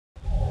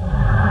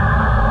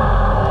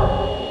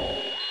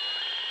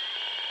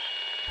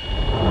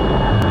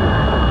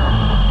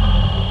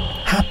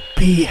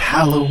Happy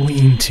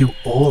Halloween to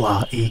all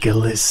our eager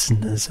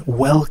listeners.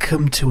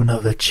 Welcome to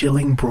another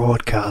chilling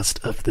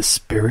broadcast of the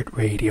Spirit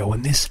Radio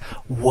on this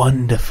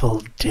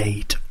wonderful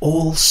date,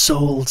 All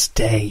Souls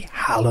Day,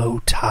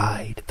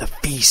 Hallowtide, the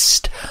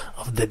Feast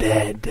of the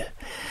Dead.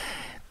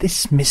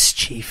 This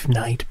mischief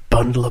night,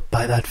 bundle up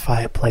by that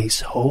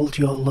fireplace, hold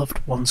your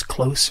loved ones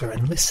closer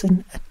and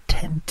listen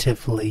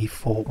attentively,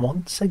 for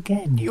once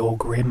again your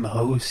grim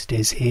host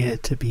is here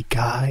to be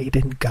guide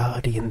and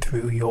guardian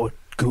through your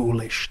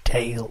ghoulish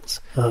tales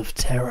of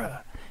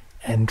terror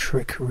and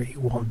trickery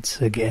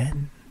once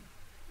again.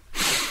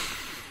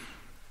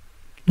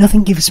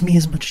 Nothing gives me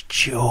as much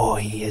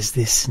joy as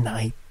this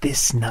night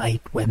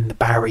when the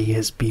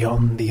barriers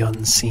beyond the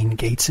unseen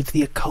gates of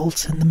the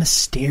occult and the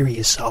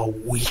mysterious are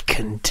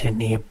weakened to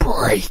near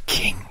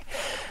breaking,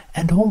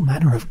 and all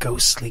manner of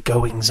ghostly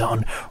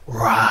goings-on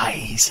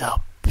rise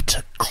up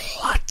to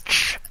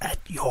clutch at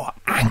your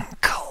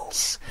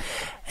ankles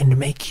and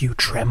make you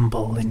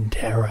tremble in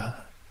terror.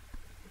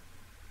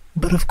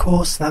 But of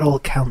course that all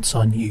counts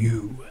on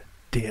you,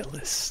 dear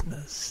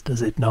listeners,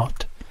 does it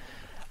not?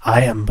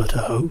 I am but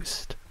a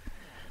host,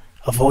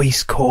 a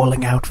voice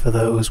calling out for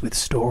those with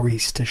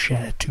stories to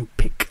share to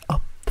pick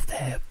up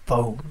their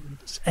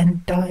phones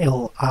and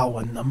dial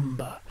our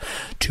number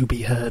to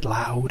be heard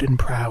loud and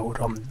proud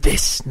on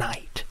this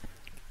night,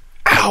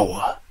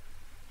 our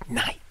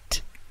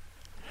night.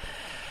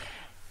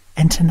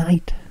 And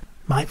tonight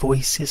my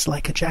voice is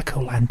like a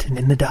jack-o'-lantern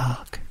in the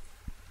dark.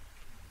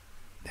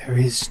 There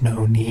is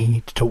no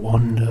need to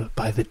wander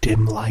by the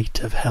dim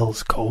light of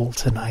hell's coal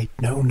tonight.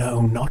 No,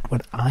 not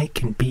when I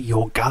can be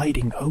your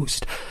guiding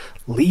host,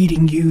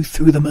 leading you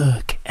through the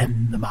murk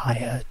and the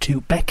mire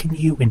to beckon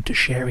you into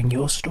sharing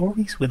your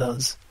stories with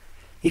us.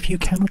 If you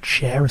cannot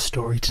share a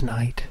story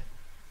tonight,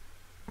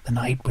 the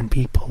night when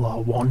people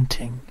are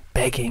wanting,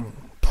 begging,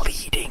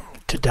 pleading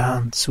to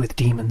dance with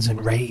demons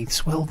and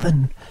wraiths, well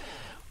then,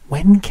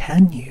 when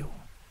can you?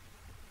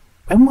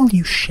 When will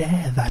you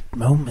share that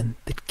moment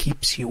that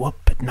keeps you up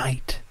at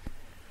night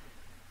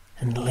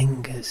and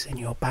lingers in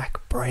your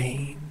back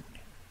brain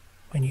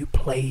when you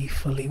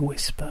playfully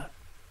whisper,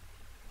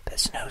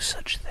 "There's no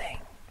such thing,"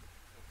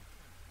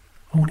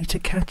 only to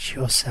catch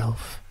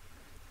yourself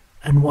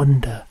and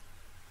wonder,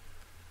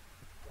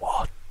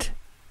 what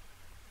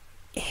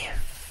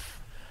if?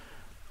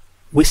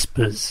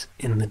 Whispers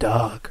in the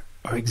dark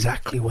are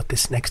exactly what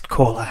this next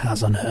caller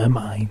has on her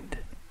mind,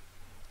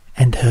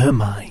 and her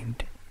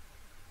mind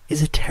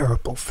is a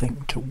terrible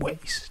thing to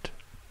waste.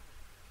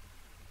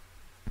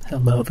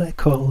 Hello there,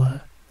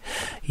 caller.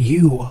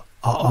 You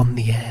are on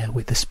the air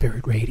with the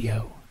Spirit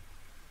Radio.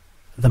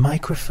 The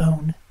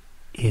microphone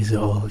is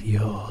all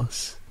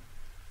yours.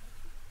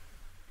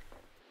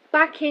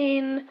 Back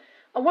in,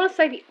 I want to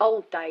say the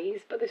old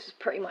days, but this was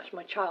pretty much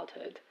my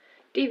childhood,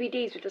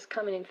 DVDs were just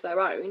coming into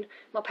their own.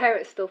 My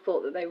parents still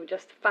thought that they were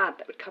just a fad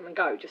that would come and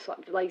go, just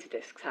like the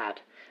Laserdiscs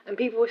had. And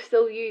people were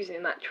still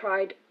using that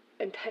tried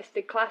and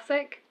tested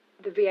classic,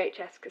 the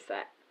VHS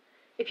cassette.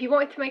 If you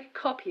wanted to make a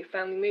copy of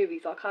family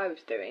movies like I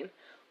was doing,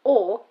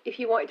 or if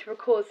you wanted to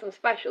record some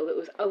special that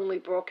was only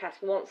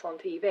broadcast once on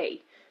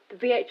TV, the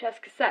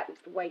VHS cassette was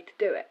the way to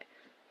do it.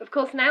 Of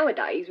course,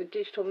 nowadays, with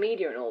digital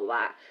media and all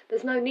that,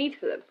 there's no need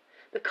for them.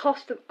 The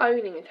cost of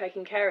owning and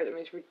taking care of them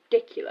is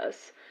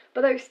ridiculous,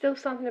 but there is still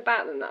something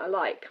about them that I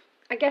like.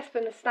 I guess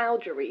for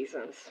nostalgia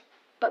reasons.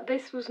 But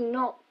this was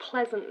not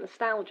pleasant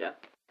nostalgia.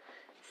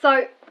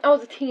 So, I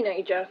was a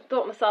teenager,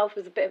 thought myself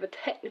as a bit of a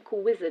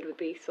technical wizard with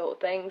these sort of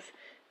things.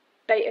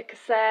 Beta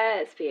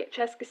cassettes,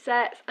 VHS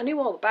cassettes, I knew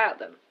all about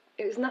them.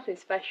 It was nothing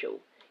special.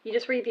 You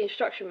just read the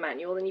instruction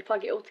manual and you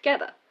plug it all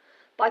together.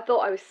 But I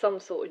thought I was some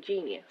sort of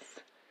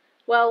genius.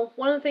 Well,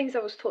 one of the things I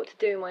was taught to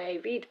do in my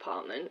AV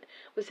department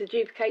was to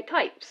duplicate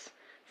tapes.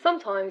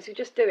 Sometimes we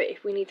just do it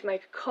if we need to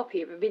make a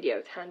copy of a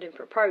video to hand in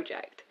for a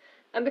project.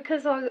 And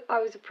because I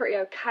was a pretty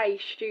okay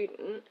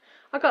student,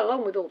 I got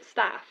along with all the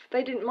staff.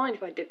 They didn't mind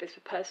if I did this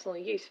for personal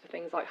use for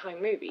things like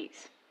home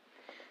movies.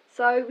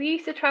 So we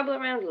used to travel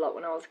around a lot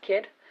when I was a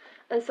kid.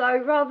 And so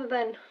rather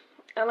than,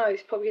 I know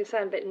it's probably going to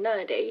sound a bit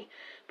nerdy,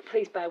 but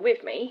please bear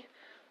with me,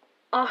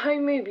 our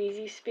home movies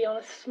used to be on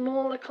a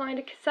smaller kind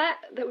of cassette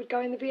that would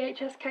go in the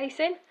VHS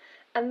casing,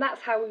 and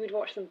that's how we would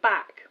watch them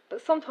back.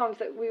 But sometimes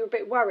that we were a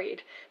bit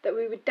worried that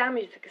we would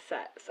damage the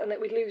cassettes and that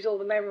we'd lose all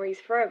the memories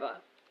forever.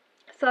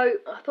 So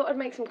I thought I'd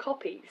make some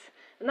copies,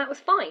 and that was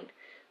fine.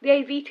 The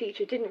AV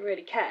teacher didn't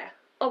really care.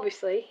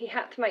 Obviously, he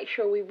had to make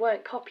sure we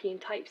weren't copying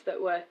tapes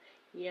that were,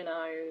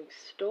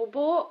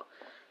 store-bought.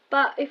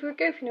 But if we were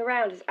goofing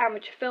around as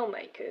amateur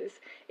filmmakers,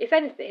 if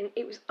anything,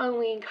 it was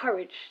only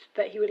encouraged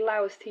that he would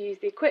allow us to use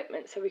the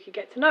equipment so we could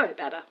get to know it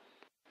better.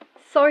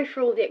 Sorry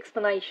for all the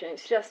explanation,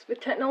 it's just with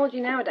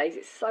technology nowadays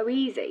it's so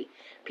easy.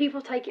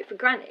 People take it for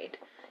granted.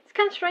 It's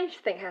kind of strange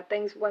to think how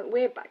things went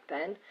weird back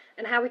then,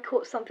 and how we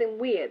caught something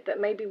weird that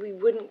maybe we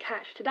wouldn't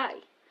catch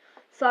today.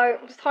 So,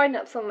 I was tidying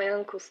up some of my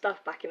uncle's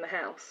stuff back in the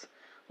house.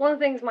 One of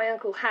the things my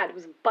uncle had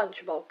was a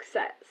bunch of old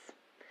cassettes.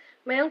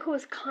 My uncle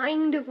was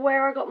kind of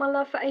where I got my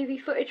love for AV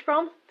footage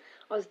from.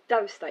 I was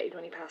devastated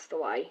when he passed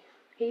away.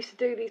 He used to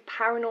do these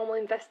paranormal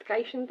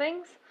investigation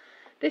things.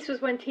 This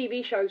was when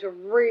TV shows were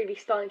really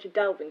starting to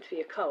delve into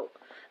the occult.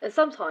 And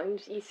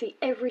sometimes you see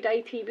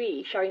everyday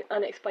TV showing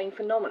unexplained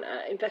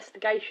phenomena,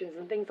 investigations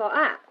and things like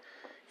that.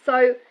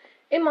 So,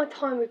 in my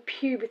time with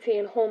puberty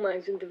and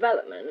hormones and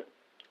development,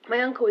 my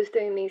uncle was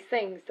doing these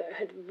things that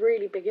had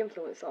really big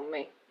influence on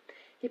me.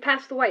 He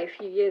passed away a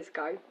few years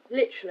ago,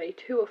 literally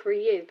 2 or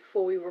 3 years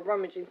before we were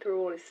rummaging through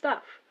all his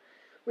stuff.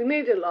 We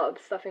moved a lot of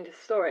the stuff into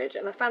storage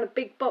and I found a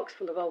big box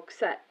full of old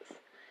cassettes.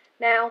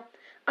 Now,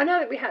 I know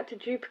that we had to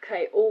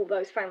duplicate all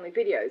those family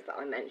videos that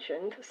I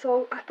mentioned,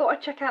 so I thought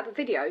I'd check out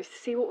the videos to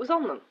see what was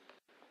on them.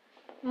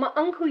 My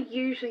uncle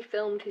usually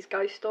filmed his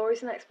ghost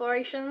stories and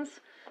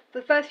explorations. For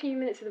the first few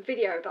minutes of the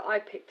video that I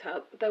picked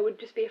up, there would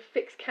just be a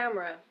fixed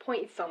camera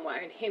pointed somewhere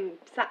and him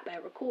sat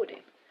there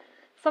recording.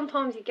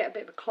 Sometimes you'd get a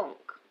bit of a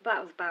clonk, but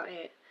that was about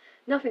it.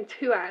 Nothing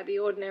too out of the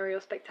ordinary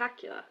or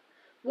spectacular.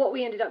 What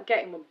we ended up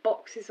getting were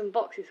boxes and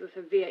boxes worth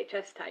of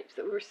VHS tapes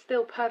that were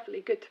still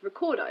perfectly good to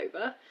record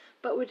over,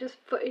 but were just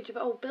footage of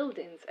old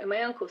buildings and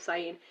my uncle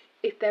saying,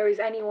 "If there is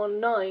anyone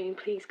nigh,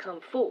 please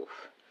come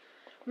forth."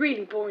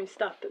 Really boring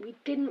stuff that we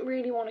didn't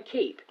really want to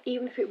keep,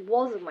 even if it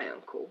was of my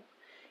uncle.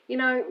 You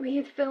know, we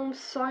had filmed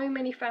so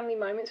many family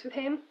moments with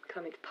him,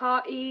 coming to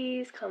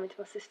parties, coming to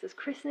my sister's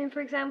christening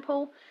for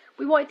example.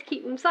 We wanted to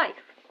keep them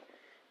safe.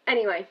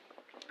 Anyway,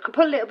 I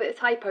put a little bit of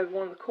tape over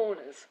one of the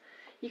corners.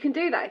 You can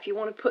do that if you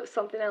want to put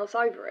something else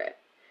over it.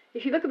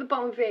 If you look at the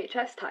bottom of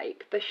VHS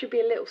tape, there should be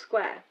a little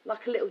square,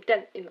 like a little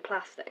dent in the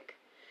plastic.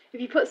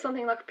 If you put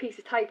something like a piece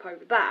of tape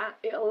over that,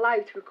 it'll allow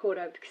you to record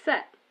over the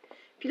cassette.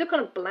 If you look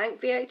on a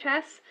blank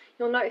VHS,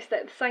 you'll notice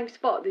that at the same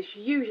spot there's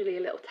usually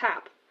a little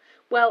tab.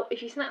 Well,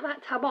 if you snap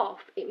that tab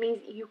off, it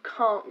means that you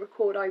can't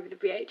record over the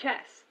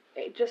VHS.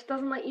 It just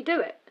doesn't let you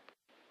do it.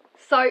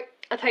 So,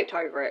 I taped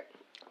over it.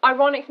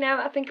 Ironic now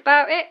that I think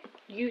about it,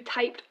 you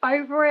taped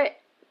over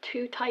it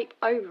to tape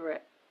over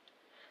it.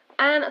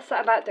 And I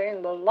set about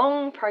doing the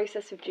long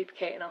process of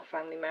duplicating our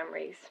family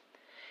memories.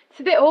 It's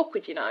a bit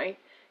awkward, you know.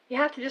 You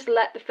have to just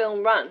let the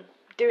film run,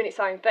 doing its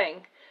own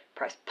thing.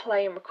 Press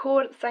play and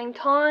record at the same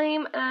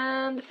time,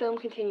 and the film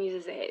continues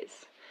as it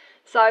is.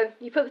 So,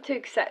 you put the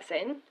 2 cassettes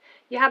in,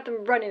 you have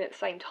them running at the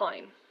same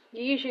time.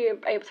 You're usually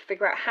able to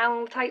figure out how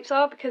long the tapes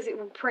are because it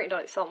will be printed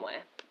on it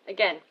somewhere.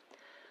 Again,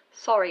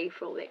 sorry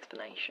for all the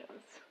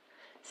explanations.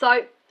 So,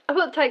 I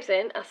put the tapes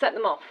in, I set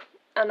them off,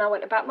 and I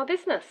went about my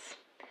business.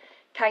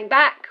 Came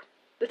back,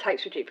 the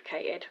tapes were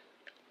duplicated.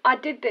 I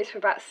did this for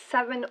about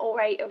 7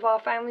 or 8 of our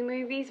family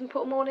movies and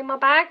put them all in my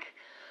bag.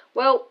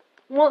 Well,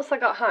 once I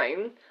got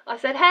home, I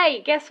said,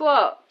 "Hey, guess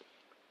what?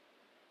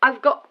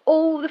 I've got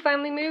all the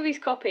family movies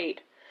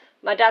copied."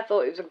 My dad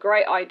thought it was a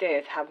great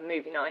idea to have a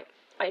movie night.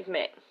 I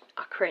admit,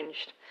 I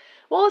cringed.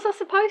 What was I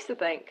supposed to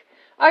think?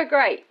 Oh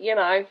great, you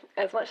know,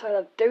 as much as I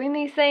love doing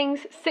these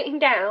things, sitting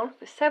down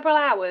for several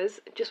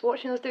hours just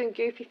watching us doing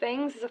goofy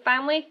things as a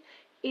family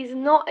is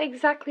not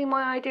exactly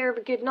my idea of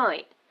a good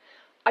night.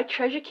 I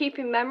treasure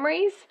keeping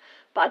memories,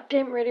 but I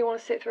didn't really want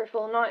to sit through a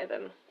full night of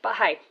them. But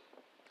hey,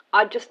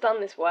 I'd just done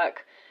this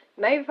work.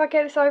 Maybe if I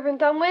get this over and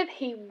done with,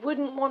 he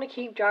wouldn't want to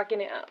keep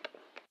dragging it up.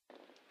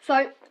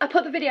 So, I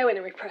put the video in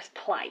and we pressed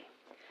play.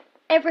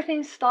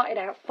 Everything started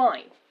out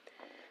fine.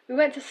 We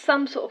went to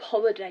some sort of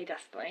holiday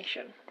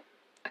destination.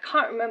 I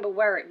can't remember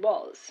where it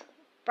was.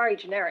 Very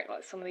generic,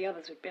 like some of the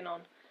others we'd been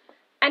on.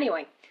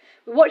 Anyway,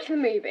 we watched the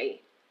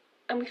movie,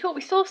 and we thought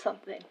we saw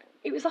something.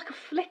 It was like a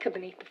flicker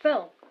beneath the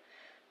film.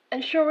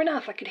 And sure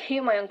enough, I could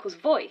hear my uncle's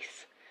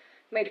voice.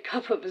 It made a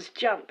couple of us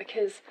jump,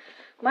 because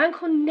my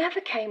uncle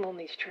never came on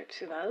these trips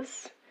with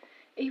us.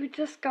 He would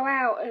just go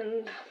out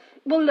and...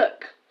 Well,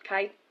 look,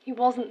 okay, he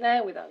wasn't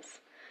there with us.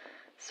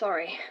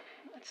 Sorry,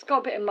 I just got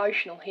a bit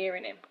emotional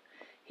hearing him.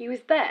 He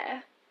was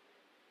there,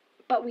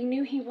 but we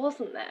knew he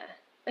wasn't there.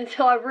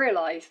 Until I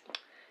realised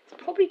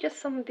it's probably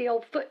just some of the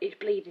old footage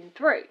bleeding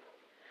through.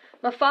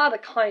 My father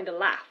kinda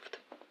laughed.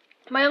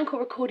 My uncle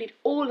recorded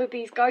all of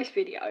these ghost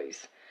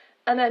videos,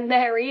 and then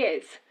there he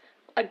is,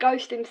 a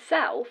ghost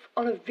himself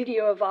on a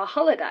video of our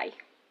holiday.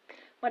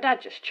 My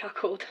dad just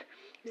chuckled.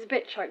 He was a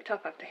bit choked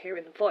up after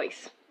hearing the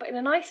voice, but in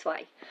a nice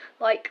way.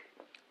 Like,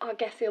 I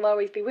guess he'll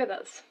always be with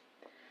us.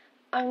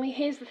 Only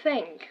here's the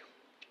thing.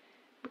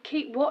 We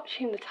keep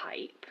watching the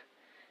tape,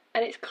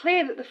 and it's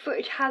clear that the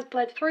footage has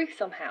bled through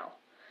somehow.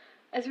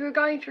 As we were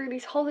going through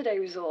these holiday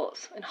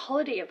resorts and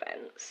holiday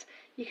events,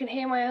 you can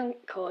hear my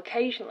uncle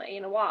occasionally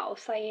in a while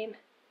saying,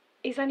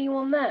 "Is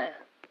anyone there?"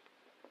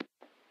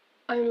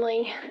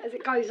 Only, as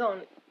it goes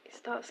on, it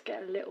starts to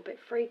get a little bit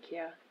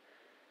freakier.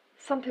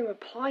 Something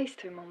replies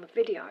to him on the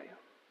video.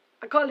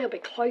 I got a little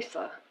bit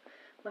closer.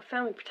 My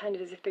family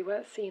pretended as if they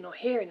weren't seeing or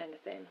hearing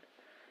anything.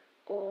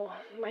 Or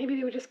maybe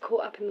they were just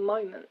caught up in the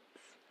moments.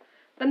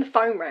 Then the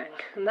phone rang,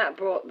 and that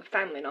brought the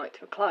family night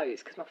to a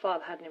close because my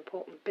father had an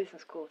important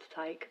business call to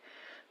take.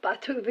 But I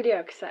took the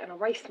video cassette and I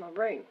raced to my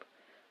room.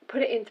 I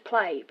put it into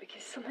play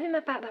because something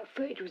about that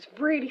footage was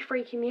really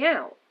freaking me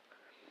out.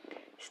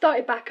 It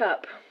started back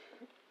up,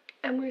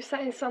 and we were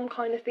sat in some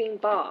kind of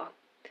themed bar.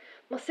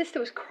 My sister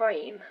was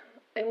crying,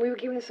 and we were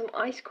giving her some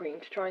ice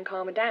cream to try and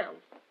calm her down.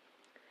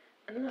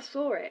 and then I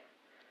saw it.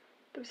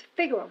 There was a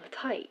figure on the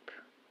tape.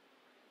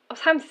 I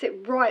was having to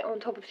sit right on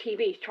top of the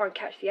TV to try and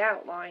catch the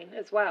outline,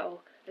 as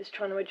well as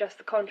trying to adjust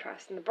the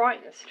contrast and the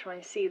brightness to try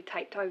and see the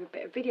taped over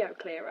bit of video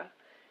clearer.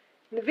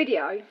 In the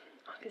video,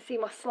 I can see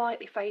my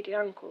slightly faded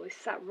uncle who's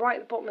sat right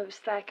at the bottom of a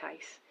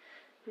staircase,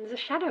 and there's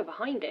a shadow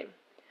behind him.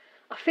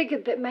 I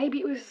figured that maybe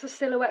it was a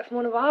silhouette from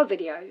one of our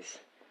videos.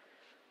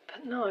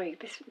 But no,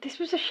 this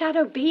was a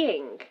shadow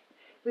being,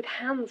 with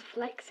hands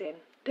flexing.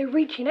 They're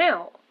reaching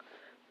out.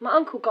 My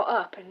uncle got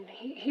up and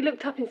he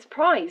looked up in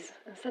surprise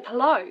and said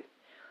hello.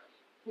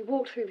 He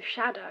walked through the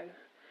shadow,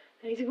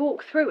 and as he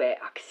walked through it,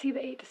 I could see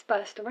that it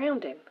dispersed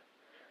around him.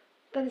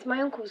 Then as my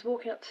uncle was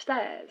walking up the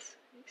stairs,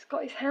 he's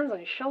got his hands on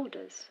his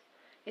shoulders.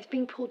 It's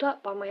being pulled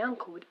up by my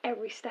uncle with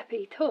every step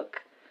he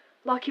took,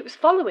 like it was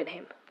following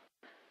him.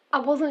 I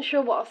wasn't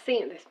sure what I was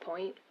seeing at this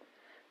point.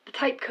 The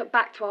tape cut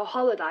back to our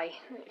holiday,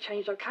 and it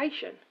changed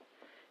location.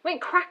 It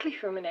went crackly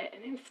for a minute,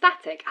 and in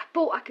static, I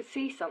thought I could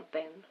see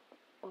something,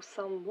 or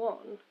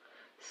someone,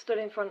 stood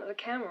in front of the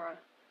camera.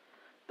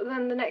 But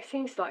then the next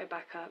scene started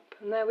back up,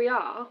 and there we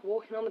are,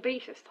 walking on the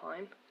beach this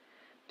time.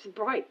 It was a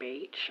bright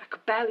beach. I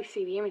could barely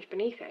see the image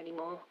beneath it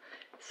anymore,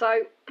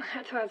 so I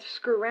had to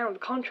screw around the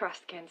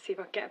contrast again to see if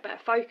I could get a better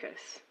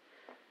focus.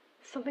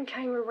 Something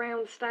came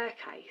around the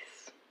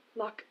staircase,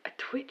 like a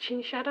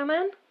twitching shadow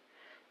man,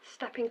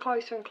 stepping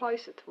closer and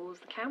closer towards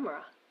the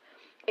camera.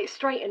 It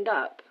straightened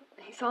up.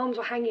 His arms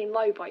were hanging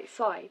low by his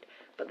side,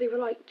 but they were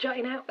like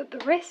jutting out at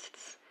the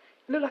wrists.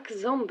 It looked like a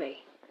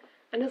zombie.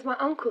 And as my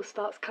uncle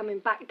starts coming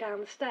back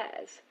down the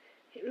stairs,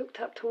 it looked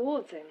up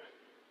towards him.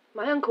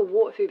 My uncle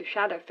walked through the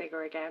shadow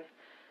figure again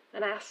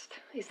and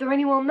asked, "Is there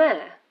anyone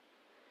there?"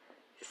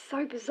 It's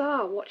so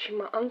bizarre watching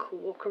my uncle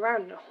walk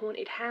around in a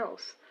haunted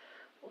house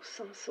or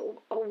some sort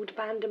of old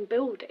abandoned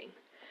building,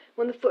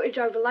 when the footage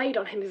overlaid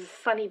on him is a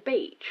sunny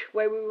beach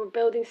where we were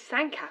building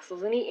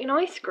sandcastles and eating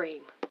ice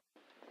cream.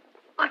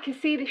 I can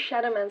see the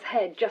shadow man's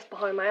head just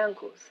behind my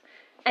uncle's,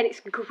 and it's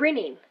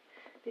grinning.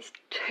 This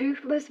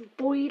toothless,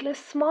 voidless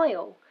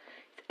smile.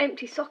 Its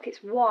empty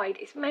sockets wide,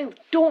 its mouth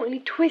dauntingly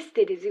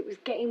twisted as it was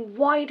getting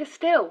wider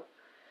still.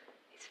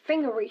 His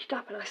finger reached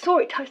up and I saw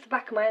it touch the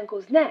back of my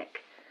uncle's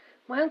neck.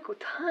 My uncle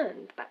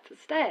turned back to the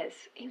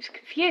stairs. He was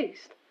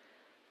confused.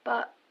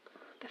 But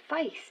the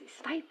face, it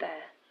stayed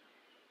there.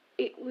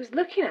 It was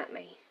looking at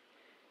me.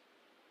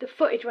 The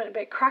footage went a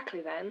bit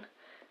crackly then.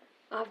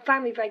 Our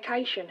family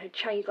vacation had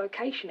changed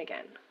location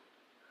again.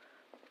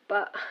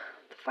 But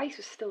the face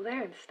was still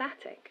there in the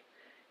static.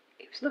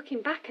 It was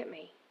looking back at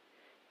me.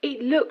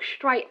 It looked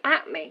straight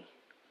at me.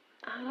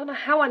 I don't know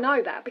how I know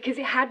that, because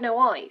it had no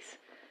eyes.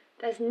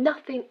 There's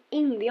nothing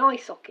in the eye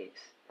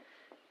sockets.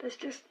 There's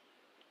just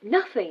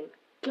nothing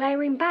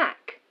glaring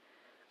back.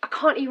 I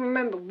can't even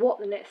remember what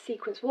the next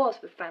sequence was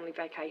for the family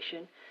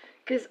vacation,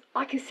 because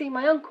I can see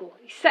my uncle.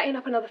 He's setting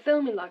up another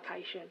filming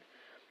location.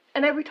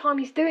 And every time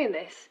he's doing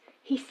this,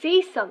 he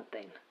sees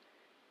something.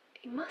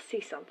 He must see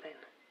something.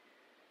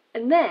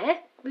 And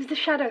there was the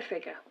shadow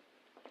figure.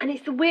 And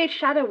it's the weird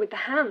shadow with the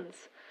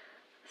hands.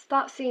 I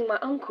start seeing my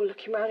uncle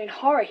looking around in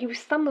horror. He was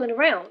stumbling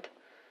around.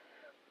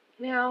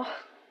 Now,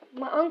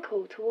 my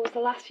uncle, towards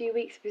the last few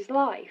weeks of his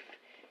life,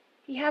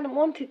 he hadn't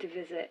wanted to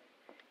visit.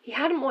 He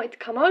hadn't wanted to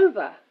come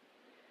over.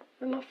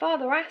 When my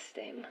father asked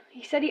him,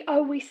 he said he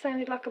always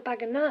sounded like a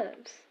bag of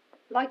nerves,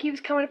 like he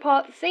was coming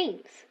apart at the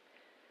seams.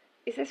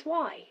 Is this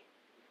why?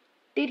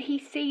 Did he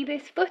see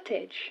this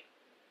footage?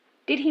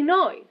 Did he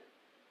know?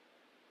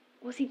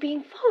 Was he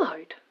being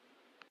followed?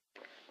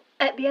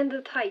 At the end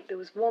of the tape, there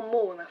was one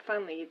more, and our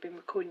family had been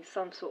recording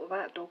some sort of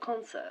outdoor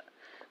concert.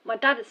 My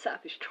dad had set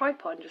up his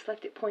tripod and just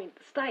left it pointing at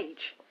the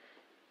stage.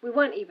 We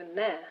weren't even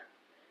there.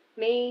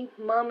 Me,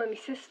 Mum and my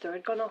sister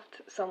had gone off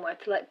somewhere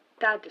to let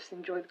Dad just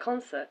enjoy the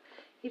concert.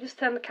 He just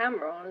turned the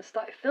camera on and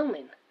started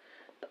filming.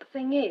 But the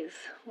thing is,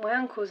 my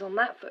uncle was on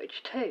that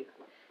footage too,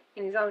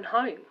 in his own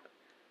home.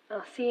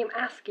 And I see him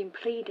asking,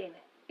 pleading,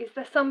 "Is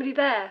there somebody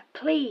there?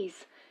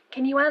 Please,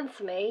 can you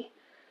answer me?"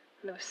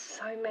 And there were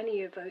so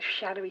many of those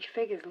shadowy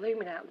figures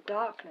looming out of the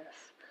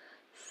darkness.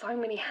 So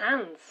many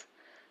hands.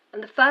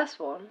 And the first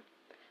one,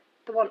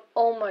 the one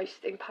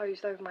almost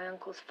imposed over my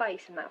uncle's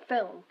face in that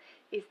film,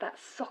 is that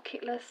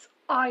socketless,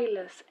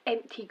 eyeless,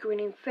 empty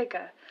grinning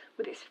figure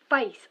with its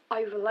face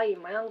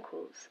overlaying my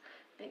uncle's.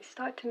 And it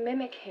started to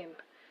mimic him,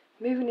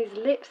 moving his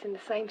lips in the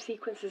same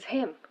sequence as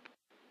him.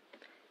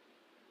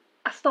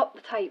 I stopped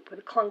the tape with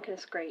a clunk and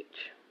a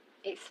screech.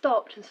 It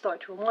stopped and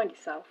started to rewind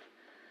itself.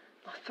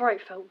 My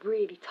throat felt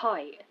really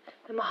tight,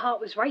 and my heart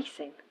was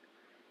racing.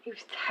 It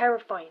was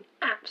terrifying,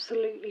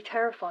 absolutely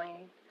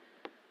terrifying.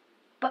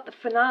 But the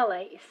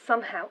finale is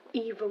somehow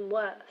even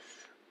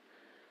worse.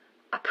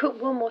 I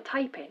put one more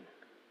tape in,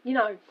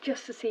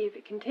 just to see if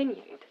it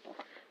continued.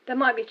 There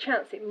might be a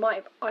chance it might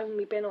have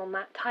only been on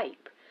that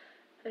tape.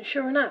 And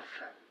sure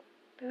enough,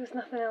 there was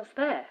nothing else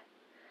there.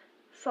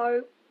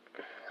 So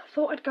I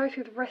thought I'd go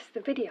through the rest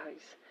of the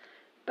videos,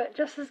 but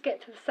just as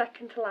get to the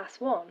second to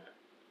last one,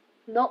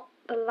 not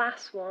the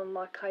last one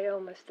like I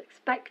almost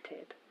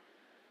expected.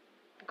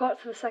 I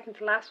got to the second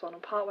to last one,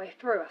 and partway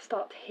through I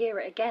start to hear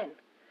it again.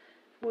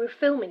 We were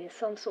filming in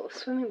some sort of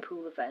swimming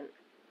pool event.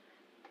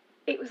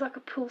 It was like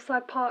a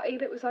poolside party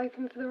that was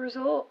open for the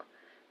resort,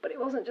 but it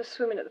wasn't just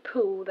swimming at the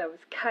pool, there was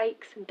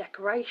cakes and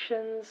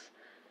decorations.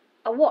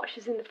 I watched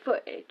as in the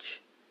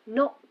footage,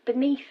 not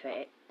beneath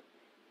it.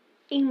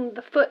 In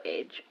the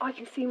footage, I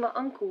can see my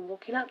uncle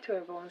walking up to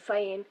everyone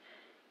saying,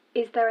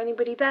 "Is there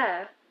anybody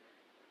there?"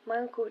 My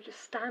uncle would just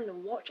stand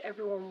and watch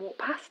everyone walk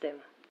past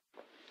him.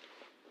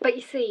 But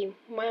you see,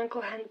 my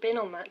uncle hadn't been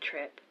on that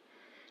trip.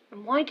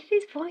 And why did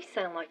his voice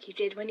sound like he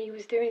did when he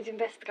was doing his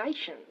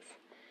investigations?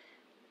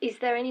 "Is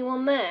there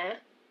anyone there?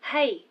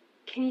 Hey,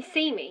 can you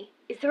see me?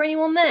 Is there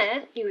anyone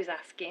there?" he was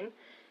asking.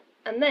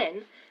 And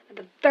then, at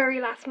the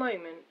very last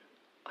moment,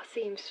 I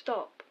see him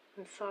stop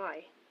and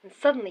sigh. And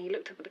suddenly he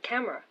looked up at the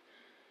camera.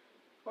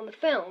 On the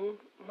film,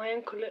 my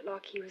uncle looked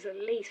like he was at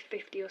least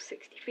 50 or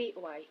 60 feet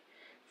away,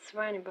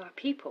 surrounded by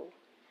people.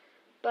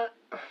 But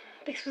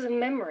this was a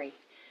memory.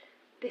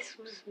 This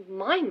was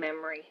my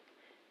memory.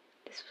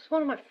 This was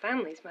one of my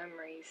family's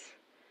memories.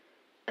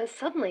 And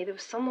suddenly there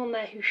was someone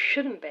there who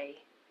shouldn't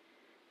be.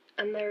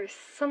 And there is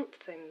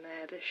something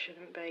there that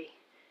shouldn't be.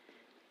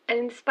 And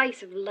in the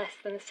space of less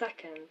than a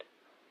second,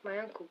 my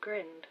uncle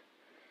grinned.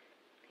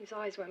 His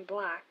eyes went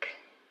black.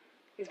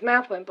 His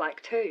mouth went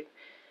black too.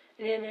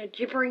 And in a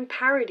gibbering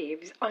parody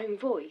of his own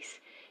voice,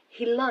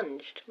 he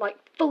lunged, like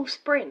full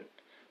sprint,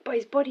 but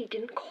his body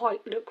didn't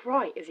quite look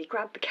right as he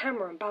grabbed the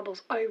camera and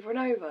babbles over and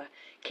over,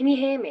 "Can you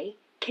hear me?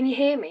 Can you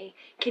hear me?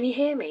 Can you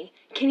hear me?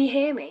 Can you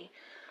hear me?"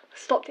 I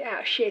stopped it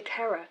out of sheer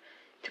terror.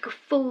 It took a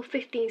full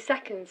 15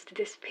 seconds to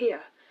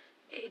disappear.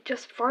 It had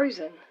just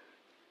frozen,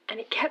 and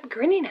it kept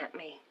grinning at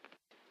me.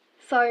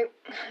 So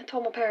I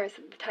told my parents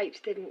that the tapes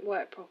didn't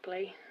work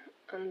properly,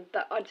 and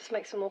that I'd just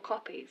make some more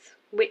copies,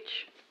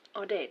 which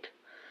I did.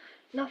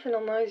 Nothing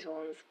on those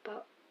ones,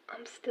 but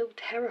I'm still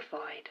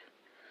terrified.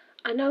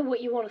 I know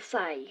what you want to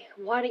say.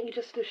 Why don't you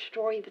just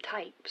destroy the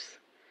tapes?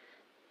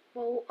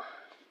 Well,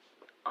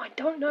 I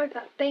don't know if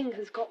that thing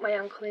has got my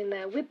uncle in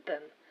there with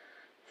them.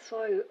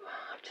 So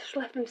I've just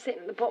left them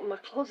sitting at the bottom of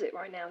my closet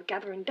right now,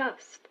 gathering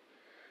dust.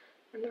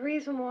 And the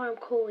reason why I'm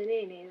calling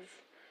in is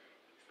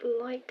it's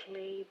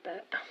likely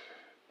that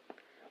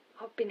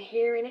I've been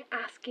hearing it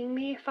asking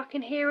me if I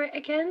can hear it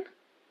again.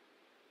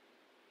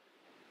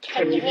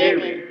 Can you hear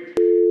me?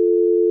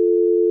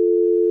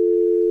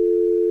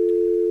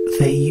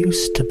 They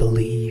used to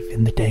believe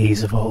in the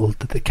days of old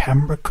that the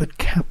camera could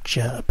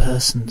capture a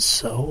person's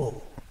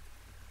soul,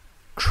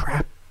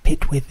 trap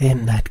it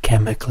within that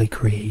chemically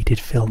created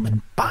film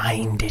and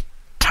bind it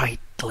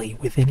tightly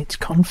within its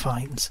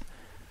confines.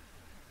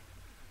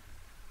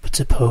 But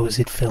suppose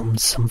it filmed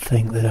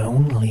something that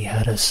only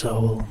had a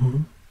soul,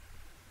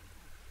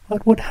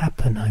 What would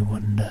happen, I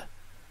wonder?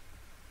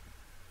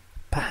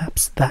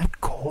 Perhaps that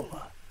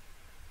caller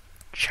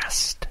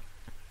just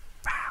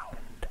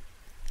found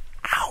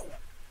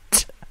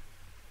out.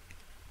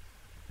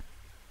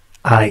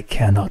 I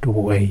cannot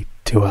wait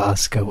to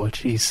ask her what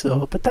she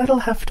saw, but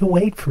that'll have to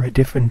wait for a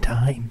different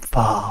time,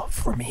 far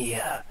from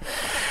here.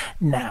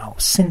 Now,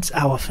 since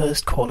our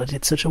first caller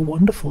did such a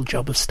wonderful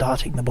job of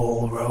starting the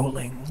ball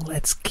rolling,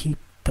 let's keep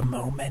the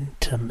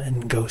momentum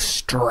and go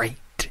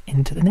straight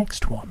into the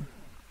next one.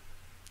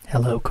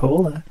 Hello,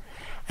 caller,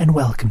 and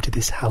welcome to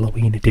this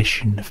Halloween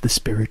edition of the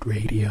Spirit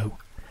Radio.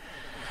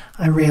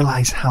 I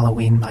realize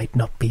Halloween might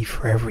not be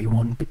for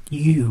everyone, but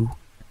you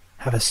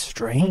have a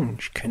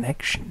strange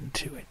connection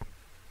to it.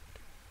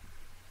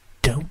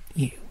 Don't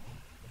you?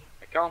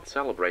 I can't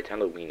celebrate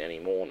Halloween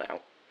anymore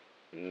now.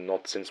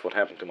 Not since what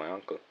happened to my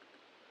uncle.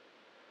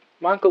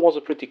 My uncle was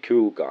a pretty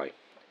cool guy.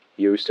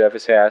 He used to have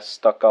his hair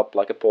stuck up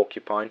like a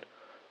porcupine,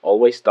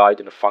 always dyed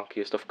in the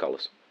funkiest of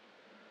colors.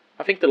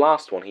 I think the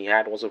last one he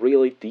had was a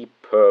really deep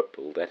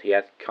purple that he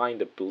had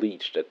kinda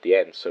bleached at the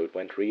end, so it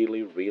went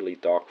really, really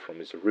dark from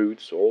his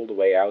roots all the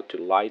way out to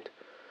light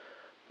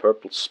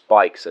purple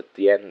spikes at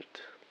the end.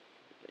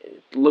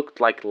 It looked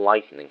like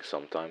lightning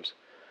sometimes.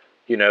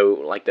 You know,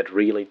 like that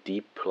really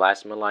deep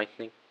plasma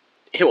lightning.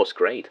 It was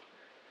great.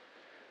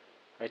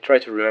 I try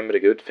to remember the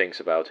good things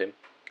about him,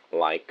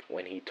 like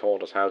when he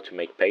taught us how to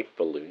make paper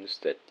balloons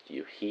that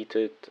you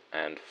heated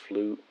and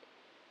flew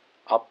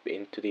up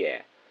into the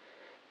air.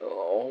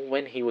 Or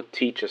when he would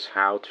teach us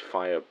how to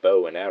fire a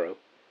bow and arrow.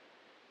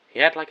 He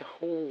had like a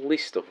whole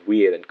list of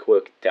weird and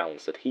quirky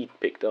talents that he'd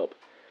picked up.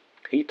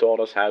 He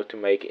taught us how to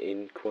make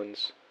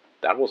inkwins.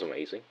 That was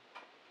amazing.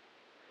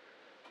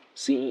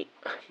 See,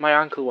 my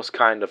uncle was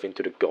kind of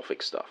into the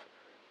gothic stuff.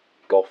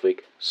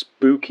 Gothic,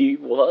 spooky,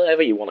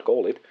 whatever you want to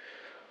call it.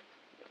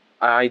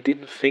 I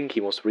didn't think he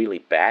was really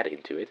bad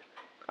into it.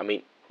 I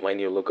mean, when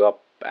you look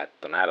up at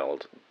an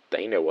adult,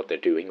 they know what they're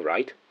doing,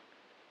 right?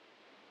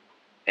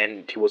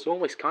 And he was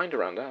always kind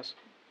around us.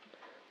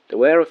 There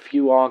were a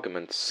few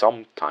arguments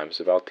sometimes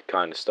about the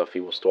kind of stuff he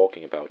was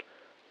talking about.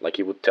 Like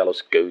he would tell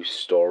us ghost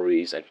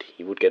stories and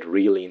he would get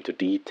really into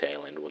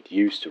detail, and what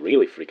used to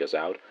really freak us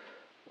out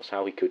was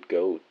how he could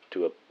go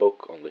to a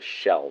book on the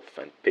shelf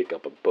and pick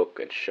up a book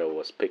and show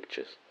us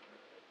pictures.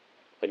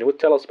 When he would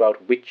tell us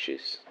about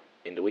witches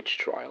in the witch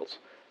trials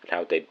and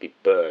how they'd be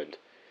burned,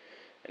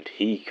 and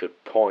he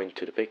could point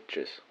to the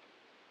pictures.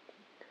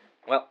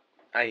 Well,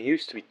 I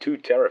used to be too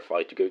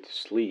terrified to go to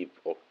sleep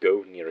or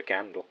go near a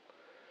candle,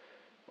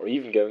 or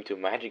even going to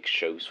magic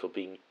shows for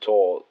being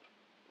thought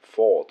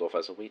of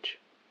as a witch.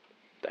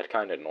 That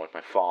kinda annoyed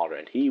my father,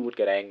 and he would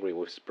get angry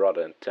with his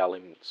brother and tell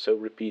him so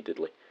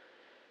repeatedly.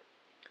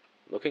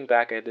 Looking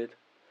back at it,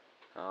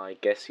 I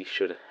guess he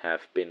should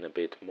have been a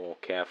bit more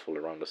careful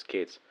around us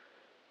kids,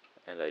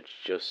 and I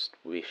just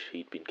wish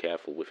he'd been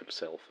careful with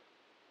himself.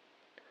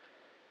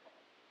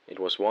 It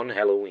was one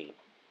Halloween.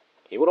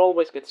 He would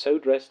always get so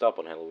dressed up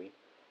on Halloween,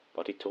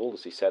 but he told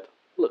us, he said,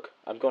 "Look,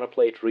 I'm gonna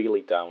play it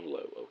really down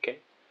low, okay?"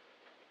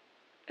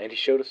 And he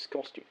showed us his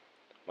costume.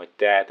 My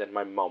dad and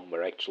my mum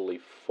were actually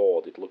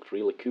thought it looked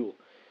really cool.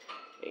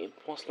 It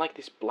was like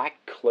this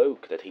black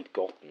cloak that he'd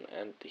gotten,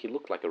 and he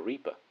looked like a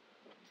reaper.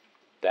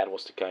 That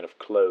was the kind of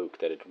cloak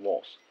that it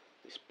was.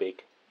 This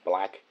big,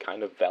 black,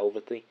 kind of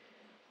velvety.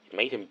 It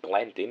made him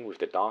blend in with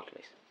the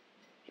darkness.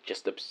 It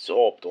just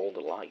absorbed all the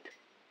light.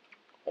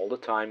 All the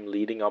time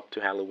leading up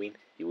to Halloween,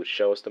 he would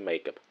show us the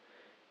makeup.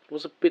 It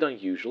was a bit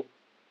unusual.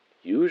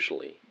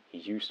 Usually, he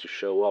used to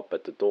show up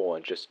at the door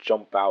and just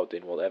jump out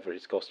in whatever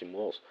his costume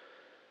was.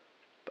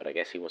 But I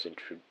guess he was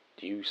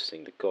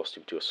introducing the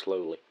costume to us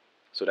slowly,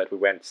 so that we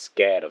weren't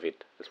scared of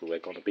it as we were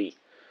gonna be.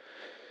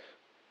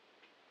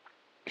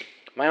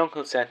 My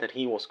uncle said that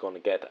he was gonna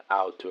get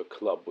out to a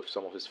club with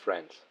some of his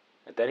friends,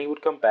 and then he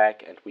would come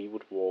back and we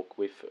would walk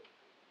with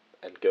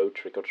and go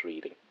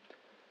trick-or-treating.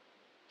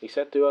 He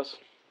said to us,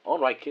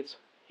 "Alright kids,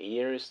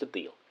 here is the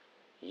deal.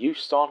 You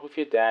start with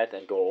your dad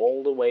and go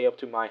all the way up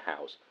to my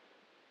house.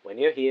 When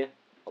you're here,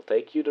 I'll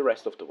take you the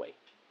rest of the way.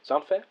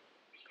 Sound fair?"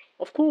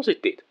 Of course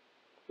it did.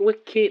 We're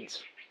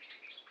kids.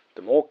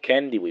 The more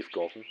candy we've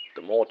gotten,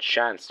 the more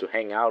chance to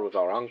hang out with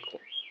our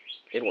uncle.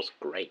 It was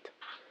great.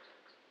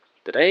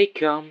 The day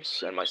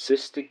comes, and my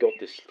sister got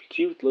this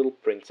cute little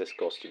princess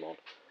costume on,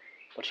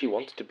 but she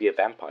wanted to be a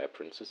vampire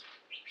princess,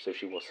 so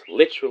she was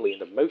literally in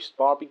the most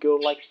Barbie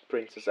girl-like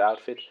princess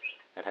outfit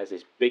and has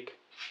this big,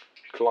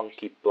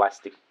 clunky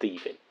plastic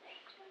teeth in.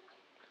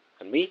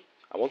 And me,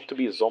 I wanted to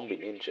be a zombie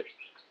ninja.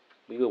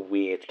 We were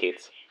weird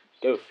kids.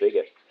 Go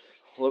figure.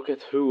 Look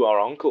at who our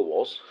uncle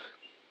was.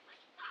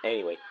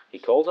 Anyway, he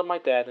calls on my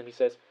dad and he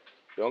says,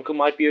 "Your uncle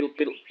might be a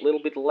little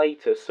bit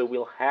later, so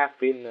we'll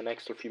have in an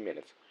extra few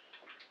minutes.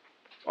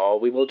 Or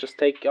we will just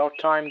take our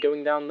time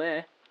going down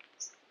there."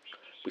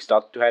 We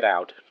started to head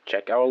out,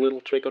 check our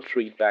little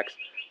trick-or-treat bags,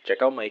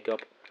 check our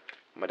makeup.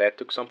 My dad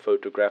took some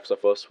photographs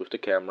of us with the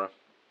camera.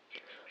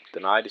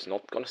 The night is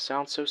not gonna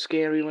sound so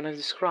scary when I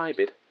describe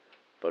it,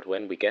 but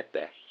when we get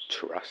there,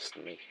 trust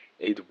me,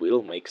 it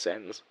will make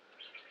sense.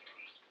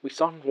 We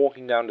started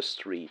walking down the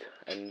street,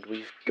 and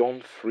we've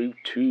gone through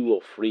 2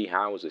 or 3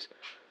 houses,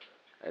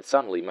 and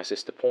suddenly my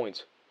sister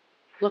points.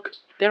 "Look,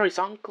 there is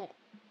Uncle."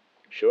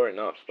 Sure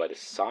enough, by the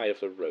side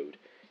of the road,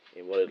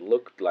 in what it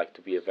looked like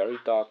to be a very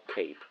dark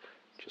cape,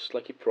 just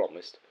like he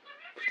promised,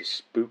 with the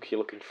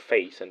spooky-looking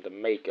face and the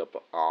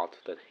makeup art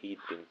that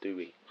he'd been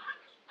doing,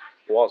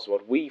 was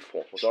what we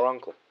thought was our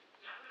uncle.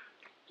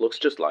 Looks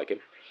just like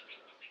him.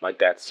 My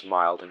dad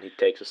smiled, and he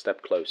takes a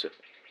step closer.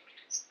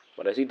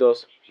 But as he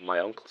does, my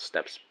uncle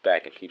steps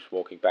back and keeps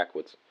walking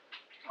backwards,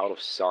 out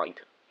of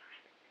sight.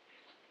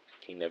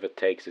 He never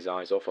takes his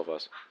eyes off of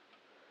us.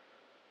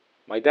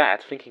 My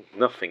dad, thinking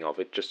nothing of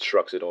it, just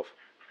shrugs it off.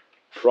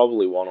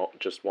 Probably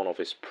just one of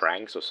his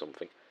pranks or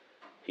something.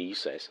 He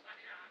says,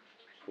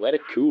 "We had a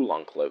cool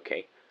uncle,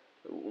 okay?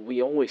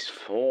 We always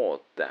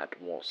thought that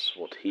was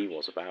what he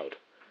was about."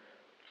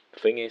 The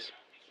thing is,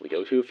 we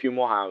go to a few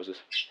more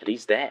houses, and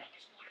he's there,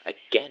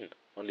 again,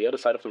 on the other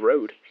side of the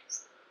road.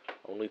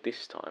 Only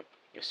this time,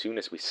 as soon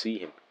as we see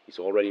him, he's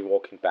already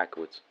walking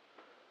backwards.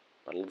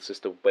 My little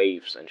sister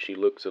waves, and she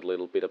looks a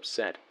little bit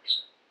upset.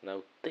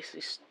 Now, this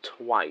is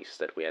twice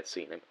that we had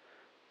seen him,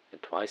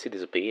 and twice he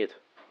disappeared.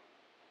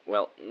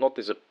 Well, not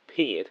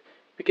disappeared,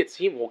 we could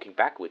see him walking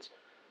backwards.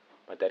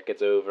 My dad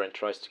gets over and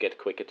tries to get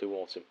quicker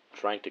towards him,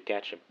 trying to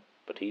catch him,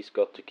 but he's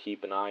got to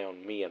keep an eye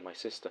on me and my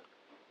sister.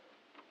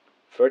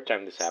 Third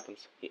time this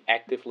happens, he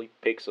actively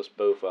picks us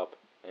both up,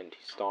 and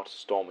he starts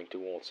storming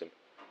towards him.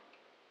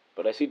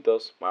 But as he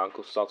does, my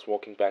uncle starts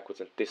walking backwards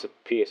and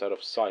disappears out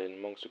of sight in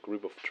amongst a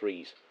group of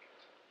trees.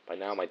 By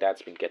now my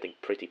dad's been getting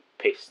pretty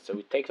pissed, so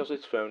he takes out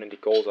his phone and he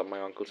calls up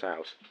my uncle's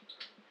house.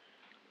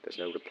 There's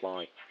no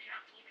reply.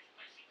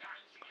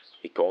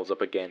 He calls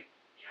up again.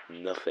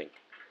 Nothing.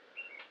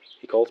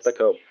 He calls back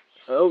home.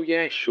 "Oh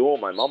yeah, sure,"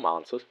 my mum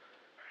answers,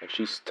 and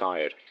she's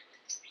tired.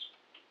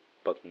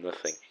 But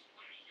nothing.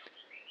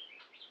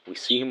 We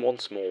see him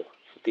once more.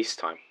 This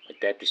time, my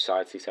dad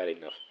decides he's had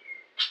enough.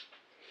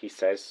 He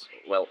says,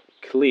 "Well,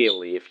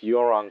 clearly, if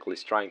your uncle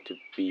is trying to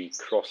be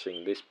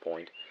crossing this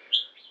point,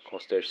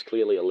 because there's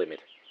clearly a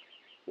limit.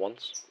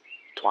 Once,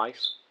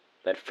 twice,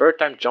 that third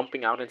time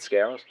jumping out and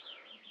scare us,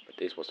 but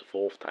this was the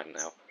 4th time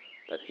now,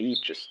 that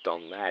he'd just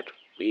done that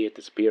weird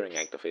disappearing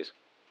act of his.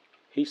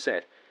 He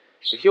said,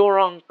 if your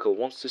uncle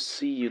wants to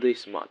see you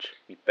this much,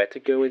 you'd better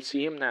go and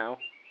see him now,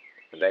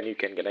 and then you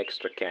can get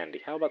extra candy.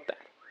 How about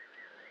that?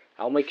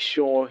 I'll make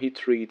sure he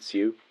treats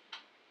you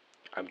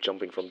I'm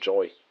jumping from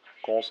joy.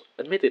 Cause,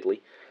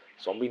 admittedly,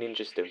 zombie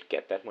ninjas don't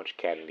get that much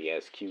candy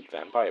as cute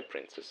vampire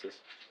princesses.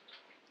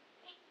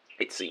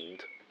 It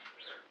seemed.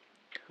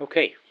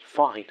 Okay,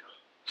 fine.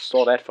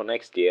 Store that for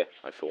next year,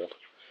 I thought.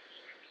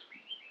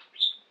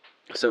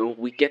 So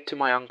we get to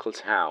my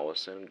uncle's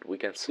house and we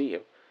can see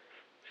him.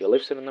 He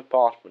lives in an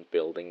apartment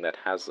building that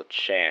has a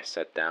chair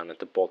set down at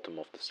the bottom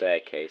of the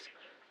staircase,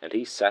 and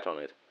he's sat on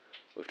it,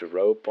 with the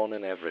rope on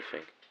and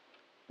everything.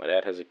 My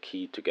dad has a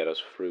key to get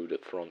us through the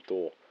front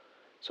door.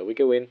 So we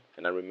go in,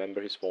 and I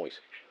remember his voice.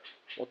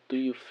 "What do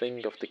you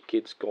think of the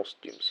kids'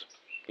 costumes?"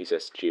 he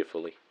says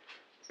cheerfully.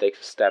 He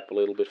takes a step a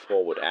little bit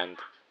forward and...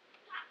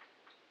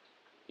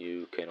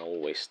 You can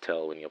always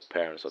tell when your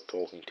parents are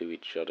talking to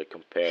each other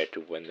compared to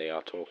when they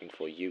are talking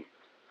for you.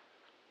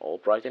 All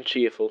bright and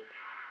cheerful.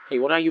 "Hey,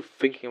 what are you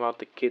thinking about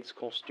the kids'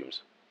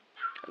 costumes?"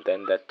 And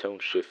then that tone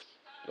shift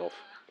of,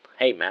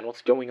 "Hey man,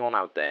 what's going on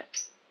out there?"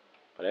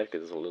 My dad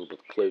gets a little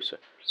bit closer,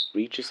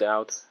 reaches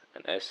out,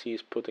 and as he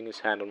is putting his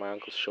hand on my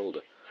uncle's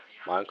shoulder,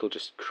 my uncle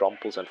just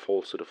crumples and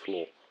falls to the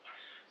floor.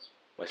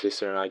 My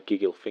sister and I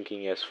giggle,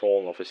 thinking he has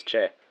fallen off his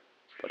chair,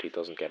 but he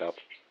doesn't get up.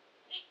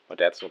 My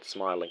dad's not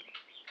smiling.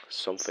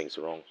 Something's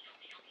wrong.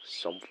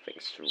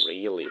 Something's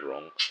really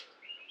wrong.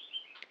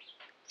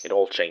 It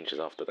all changes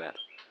after that.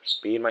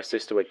 Me and my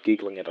sister were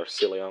giggling at our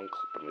silly uncle,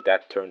 but my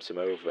dad turns him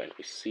over and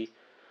we see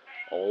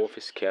all of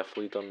his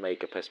carefully done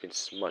makeup has been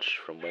smudged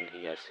from when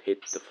he has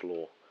hit the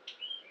floor.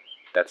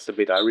 That's the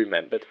bit I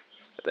remembered,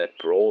 that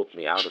brought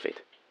me out of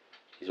it.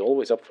 He's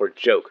always up for a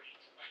joke,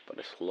 but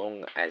as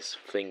long as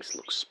things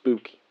look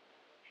spooky.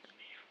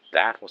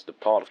 That was the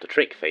part of the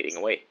trick fading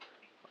away,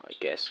 I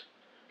guess.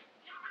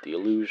 The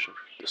illusion,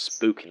 the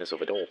spookiness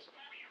of it all.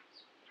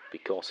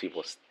 Because he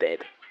was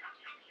dead.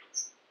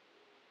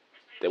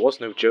 There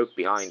was no joke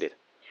behind it.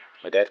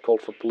 My dad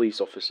called for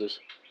police officers.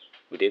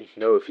 We didn't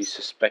know if he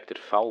suspected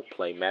foul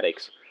play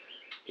medics.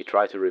 He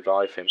tried to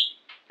revive him.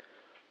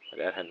 My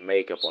dad had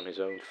makeup on his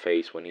own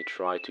face when he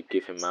tried to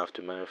give him mouth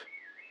to mouth.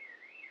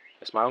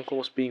 As my uncle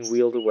was being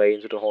wheeled away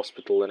into the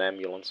hospital in an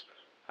ambulance,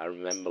 I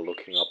remember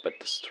looking up at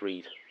the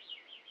street.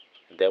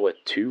 And there were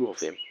two of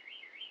him.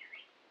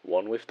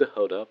 One with the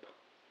hood up,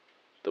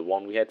 the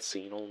one we had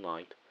seen all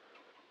night,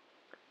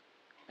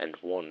 and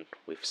one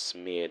with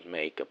smeared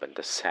makeup and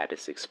the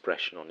saddest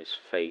expression on his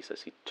face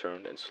as he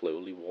turned and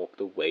slowly walked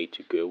away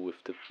to go with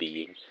the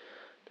being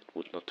that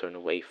would not turn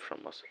away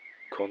from us,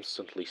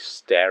 constantly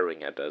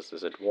staring at us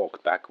as it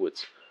walked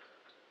backwards.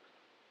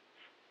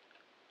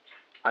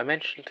 I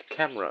mentioned the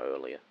camera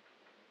earlier,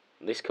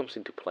 and this comes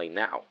into play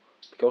now,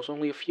 because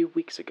only a few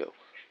weeks ago,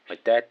 my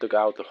dad took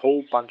out a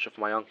whole bunch of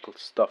my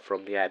uncle's stuff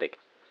from the attic.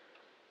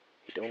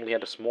 He'd only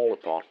had a small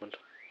apartment.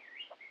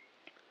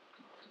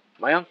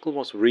 My uncle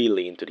was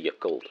really into the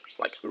occult,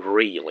 like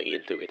really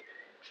into it.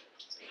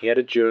 He had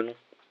a journal.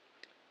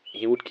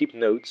 He would keep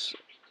notes,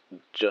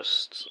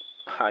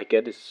 I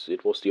guess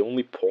it was the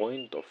only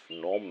point of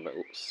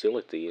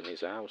normality in his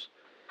house.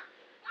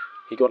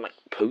 He got like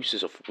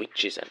posters of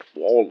witches and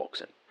warlocks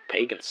and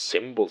pagan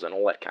symbols and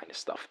all that kind of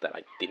stuff that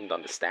I didn't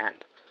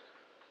understand.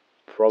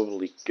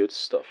 Probably good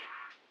stuff.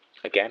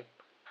 Again,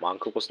 my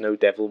uncle was no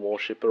devil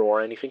worshipper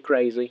or anything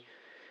crazy.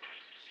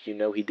 You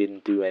know, he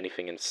didn't do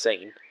anything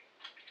insane.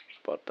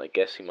 But I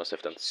guess he must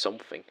have done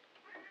something,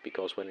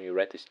 because when we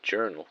read his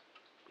journal,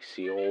 we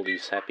see all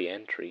these happy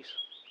entries.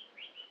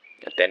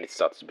 And then it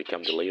starts to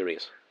become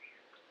delirious.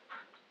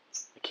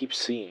 I keep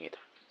seeing it.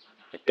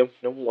 I don't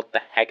know what the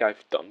heck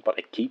I've done, but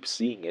I keep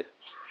seeing it.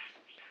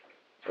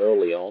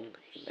 Early on,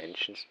 he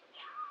mentions,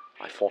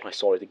 I thought I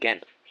saw it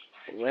again.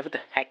 But whatever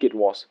the heck it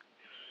was,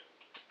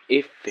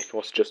 if it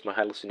was just my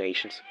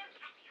hallucinations,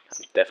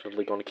 I'm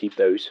definitely gonna keep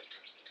those.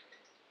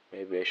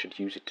 Maybe I should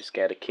use it to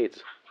scare the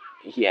kids.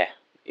 Yeah.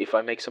 If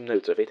I make some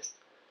notes of it.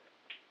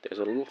 There's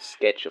a little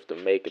sketch of the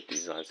makeup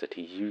designs that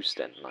he used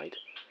that night.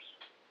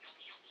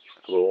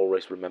 I will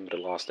always remember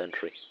the last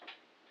entry.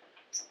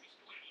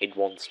 It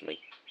wants me.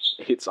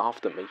 It's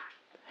after me.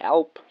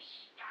 Help!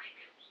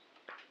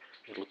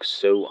 It looks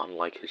so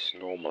unlike his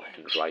normal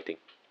handwriting,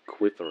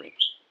 quivering,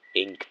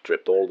 ink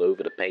dripped all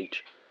over the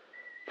page,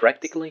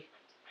 practically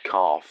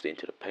carved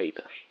into the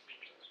paper.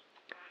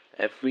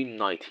 Every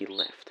night he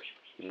left,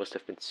 he must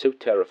have been so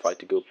terrified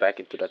to go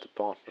back into that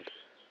apartment.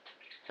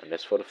 And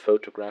as for the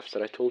photographs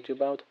that I told you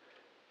about,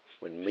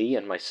 when me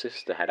and my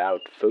sister had our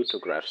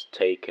photographs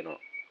taken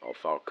of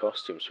our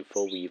costumes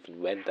before we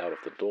even went out of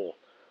the door,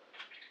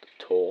 the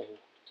tall,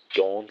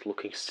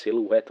 gaunt-looking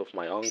silhouette of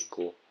my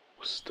uncle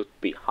stood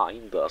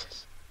behind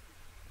us.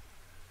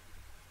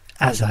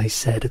 As I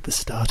said at the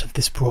start of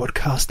this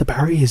broadcast, the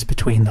barriers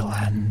between the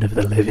land of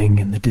the living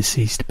and the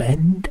deceased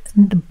bend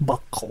and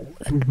buckle,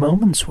 and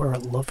moments where a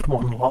loved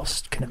one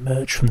lost can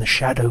emerge from the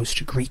shadows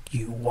to greet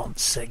you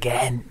once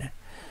again.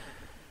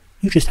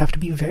 You just have to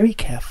be very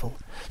careful,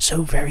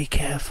 so very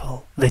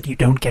careful, that you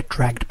don't get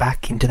dragged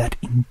back into that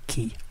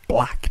inky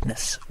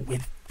blackness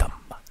with them.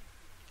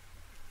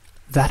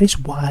 That is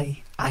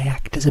why I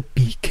act as a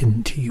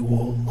beacon to you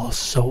all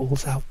lost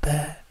souls out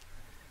there,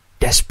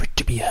 desperate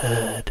to be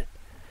heard,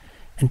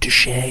 and to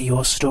share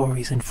your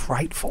stories and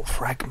frightful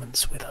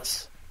fragments with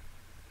us.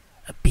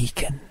 A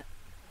beacon,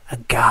 a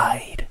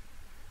guide,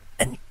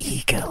 an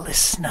eager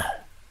listener.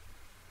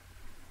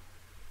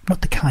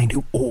 Not the kind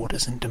who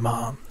orders and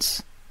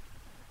demands.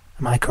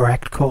 Am I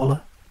correct,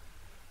 caller?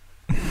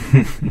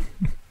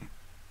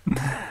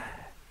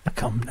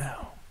 Come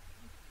now.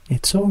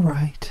 It's all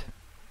right.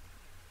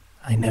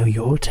 I know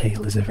your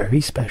tale is a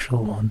very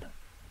special one.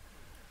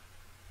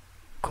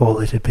 Call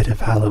it a bit of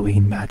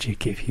Halloween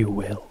magic, if you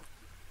will.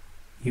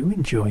 You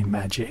enjoy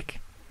magic,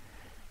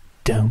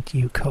 don't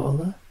you,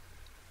 caller?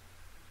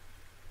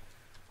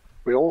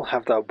 We all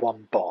have that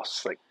one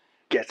boss that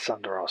gets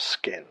under our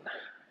skin.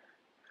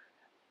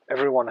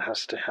 Everyone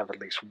has to have at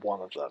least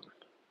one of them,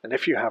 and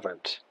if you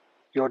haven't,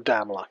 you're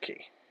damn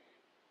lucky.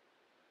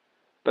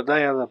 But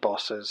they are the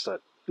bosses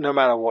that, no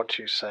matter what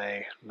you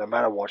say, no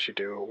matter what you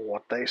do, or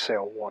what they say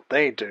or what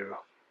they do,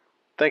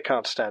 they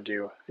can't stand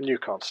you, and you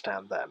can't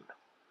stand them.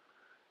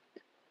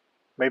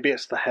 Maybe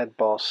it's the head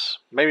boss,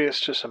 maybe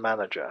it's just a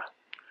manager,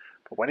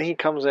 but when he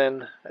comes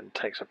in and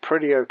takes a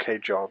pretty okay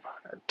job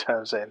and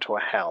turns it into a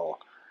hell,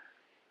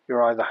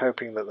 you're either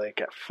hoping that they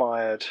get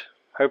fired,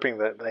 hoping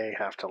that they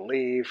have to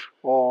leave,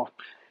 or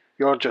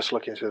you're just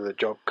looking through the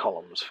job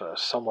columns for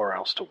somewhere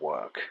else to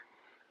work.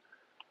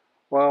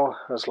 Well,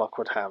 as luck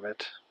would have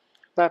it,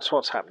 that's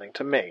what's happening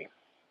to me.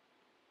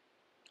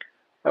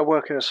 I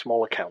work in a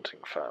small accounting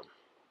firm.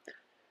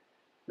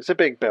 It's a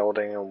big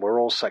building and we're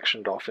all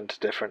sectioned off into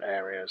different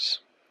areas.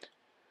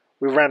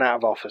 We ran out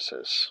of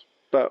offices,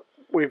 but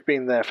we've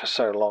been there for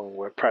so long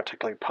we're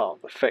practically part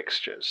of the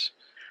fixtures.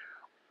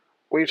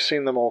 We've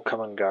seen them all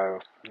come and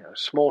go,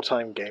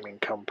 small-time gaming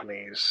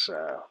companies,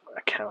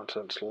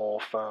 accountants, law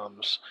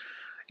firms,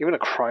 even a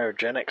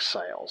cryogenic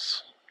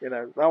sales.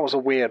 That was a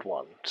weird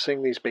one,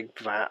 seeing these big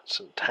vats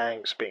and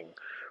tanks being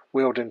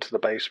wheeled into the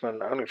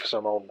basement only for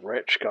some old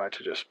rich guy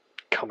to just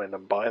come in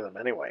and buy them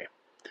anyway.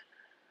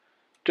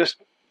 Just,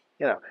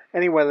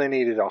 anywhere they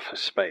needed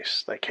office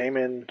space, they came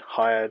in,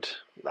 hired,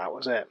 that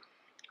was it.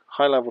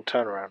 High-level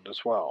turnaround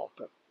as well,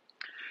 but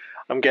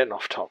I'm getting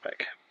off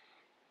topic.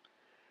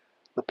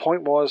 The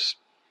point was,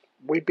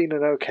 we'd been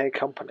an okay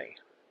company.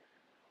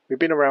 We've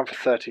been around for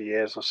 30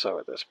 years or so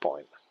at this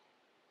point.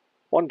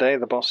 One day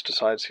the boss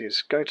decides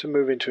he's going to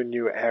move into a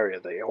new area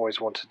that he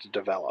always wanted to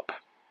develop.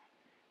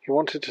 He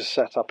wanted to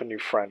set up a new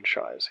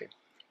franchise. He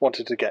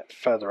wanted to get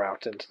further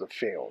out into the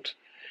field.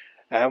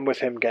 And with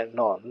him getting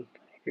on,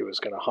 he was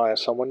going to hire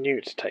someone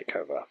new to take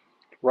over,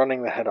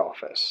 running the head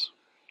office,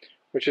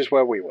 which is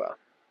where we were.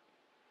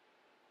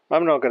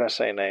 I'm not going to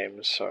say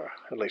names, or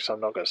at least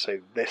I'm not going to say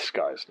this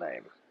guy's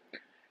name,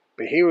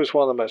 but he was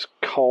one of the most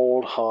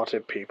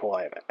cold-hearted people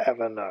I've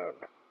ever known.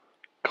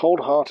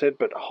 Cold-hearted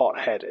but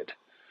hot-headed.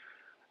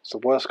 It's the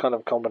worst kind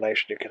of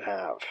combination you could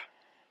have.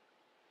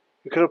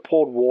 You could have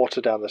poured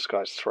water down this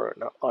guy's throat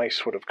and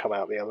ice would have come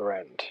out the other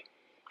end.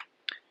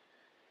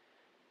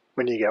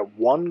 When you get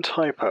one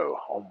typo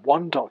on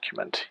one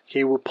document,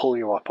 he would pull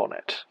you up on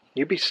it.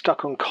 You'd be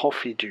stuck on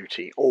coffee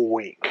duty all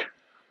week.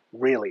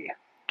 Really,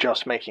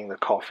 just making the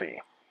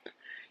coffee.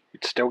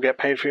 You'd still get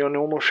paid for your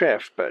normal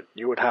shift, but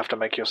you would have to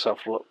make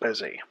yourself look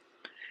busy.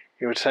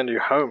 He would send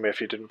you home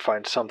if you didn't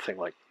find something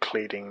like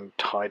cleaning,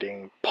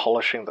 tidying,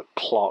 polishing the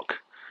clock.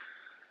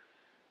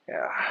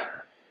 Yeah.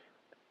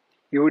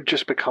 You would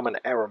just become an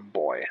errand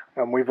boy,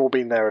 and we've all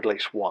been there at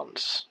least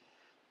once.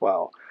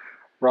 Well,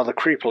 rather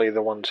creepily,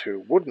 the ones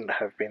who wouldn't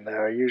have been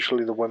there are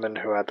usually the women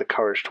who had the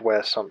courage to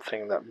wear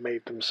something that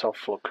made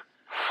themselves look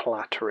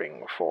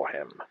flattering for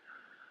him.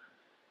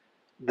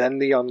 Then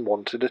the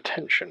unwanted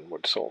attention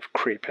would sort of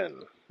creep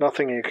in.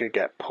 Nothing you could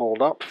get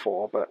pulled up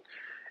for, but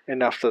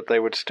enough that they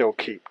would still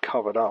keep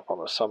covered up on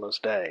a summer's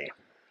day.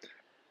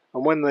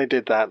 And when they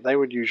did that, they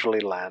would usually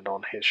land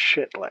on his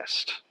shit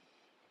list.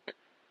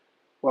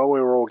 Well,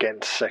 we were all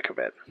getting sick of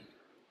it.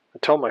 I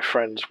told my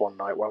friends one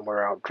night when we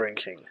were out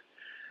drinking,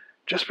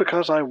 just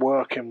because I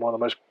work in one of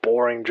the most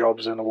boring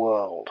jobs in the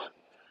world.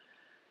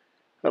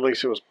 At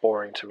least it was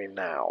boring to me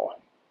now.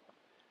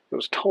 It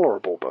was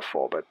tolerable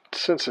before, but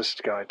since this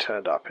guy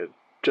turned up, it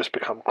just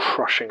become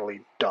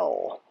crushingly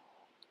dull.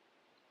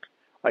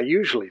 I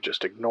usually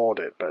just ignored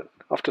it, but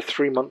after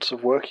 3 months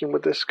of working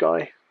with this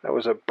guy, that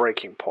was a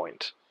breaking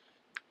point.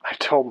 I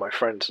told my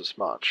friends as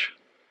much.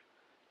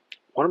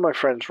 One of my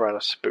friends ran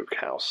a spook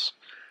house.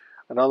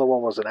 Another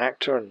one was an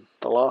actor, and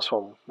the last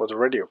one was a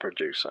radio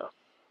producer.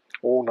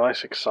 All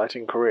nice,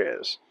 exciting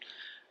careers.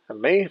 And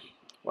me?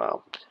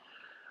 Well,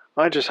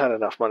 I just had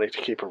enough money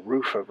to keep a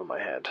roof over my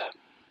head.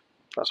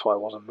 That's why I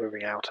wasn't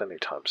moving out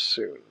anytime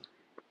soon.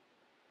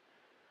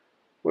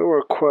 We were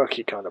a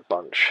quirky kind of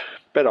bunch,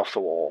 bit off the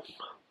wall.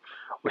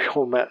 We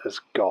all met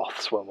as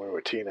goths when we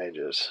were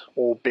teenagers,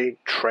 all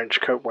big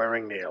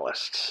trench-coat-wearing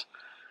nihilists.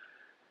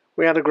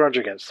 We had a grudge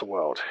against the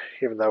world,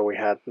 even though we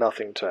had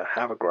nothing to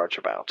have a grudge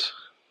about.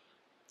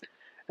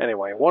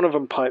 Anyway, one of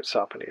them pipes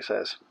up and he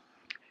says,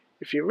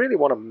 "If you really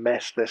want to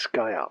mess this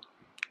guy up,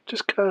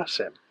 just curse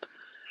him.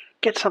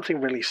 Get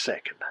something really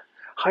sick and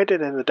hide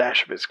it in the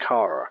dash of his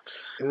car or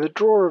in the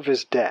drawer of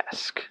his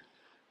desk.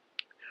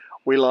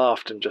 We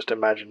laughed and just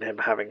imagined him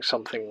having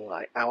something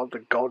like out of The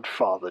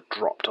Godfather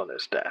dropped on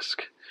his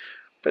desk.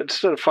 But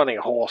instead of finding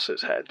a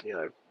horse's head,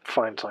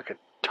 finds like a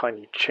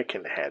tiny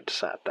chicken head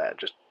sat there,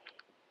 just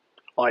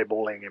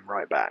eyeballing him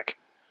right back.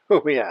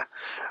 Oh yeah,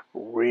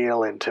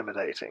 real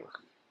intimidating.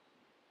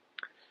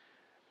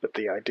 But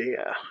the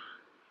idea,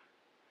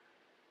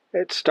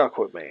 it stuck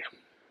with me.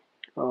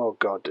 Oh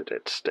God, did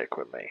it stick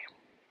with me.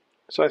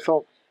 So I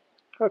thought,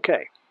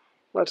 okay,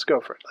 let's go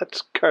for it.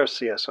 Let's curse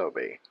the SOB.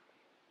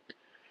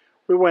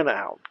 We went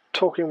out,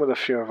 talking with a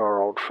few of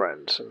our old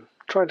friends, and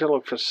trying to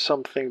look for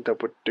something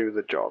that would do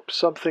the job.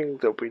 Something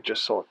that we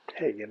just thought,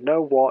 hey, you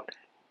know what?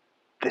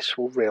 This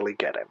will really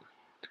get him.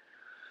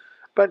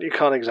 But you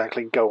can't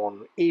exactly go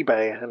on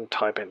eBay and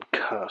type in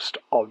cursed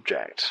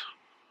object.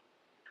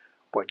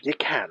 Well, you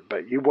can,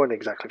 but you won't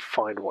exactly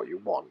find what you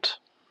want.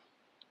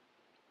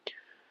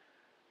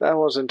 That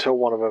was until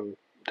one of them,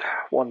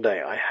 one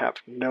day, I have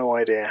no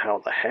idea how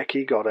the heck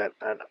he got it,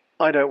 and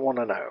I don't want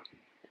to know.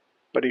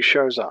 But he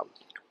shows up.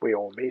 We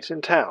all meet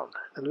in town,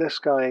 and this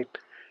guy,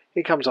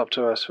 he comes up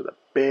to us with a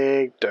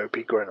big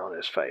dopey grin on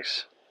his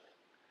face.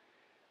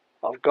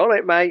 I've got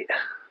it, mate.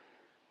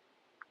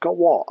 Got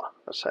what?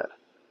 I said.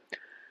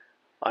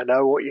 I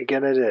know what you're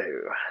gonna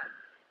do.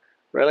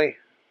 Really?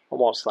 And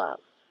what's that?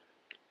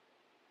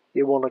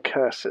 You want to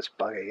curse this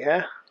bugger,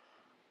 yeah?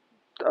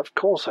 Of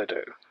course I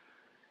do.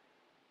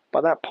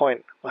 By that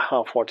point, I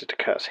half wanted to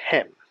curse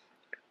him.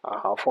 I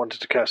half wanted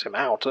to curse him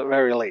out, at the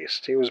very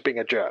least. He was being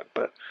a jerk,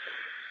 but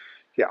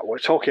yeah, we're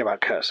talking about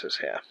curses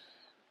here.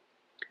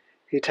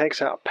 He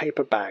takes out a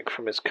paper bag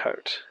from his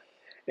coat.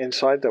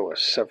 Inside there were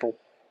several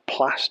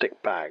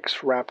plastic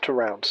bags wrapped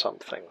around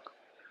something.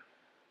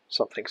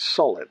 Something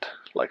solid,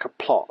 like a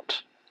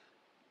plot.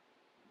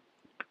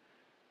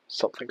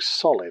 Something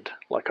solid,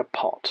 like a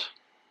pot.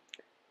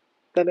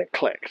 Then it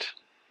clicked.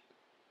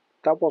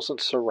 That wasn't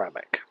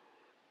ceramic.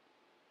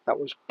 That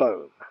was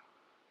bone.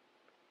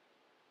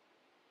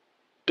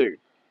 Dude,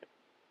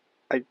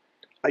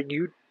 are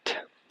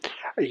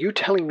you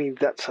telling me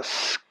that's a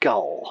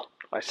skull?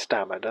 I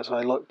stammered as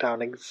I looked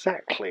down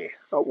exactly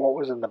at what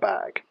was in the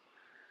bag.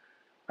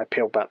 I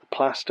peeled back the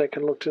plastic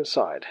and looked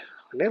inside.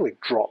 I nearly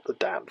dropped the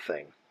damn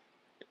thing.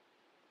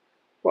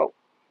 Well,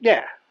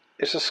 yeah,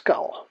 it's a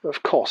skull.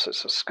 Of course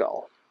it's a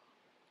skull.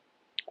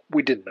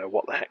 We didn't know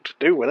what the heck to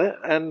do with it,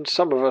 and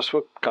some of us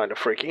were kind of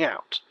freaking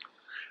out.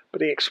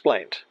 But he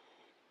explained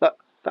that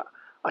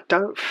I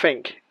don't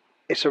think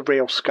it's a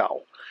real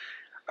skull.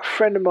 A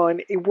friend of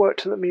mine, he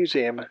worked at the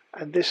museum,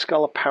 and this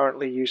skull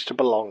apparently used to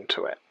belong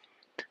to it.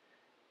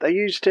 They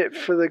used it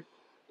for the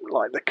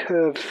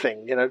curve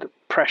thing, the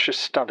precious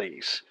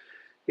studies,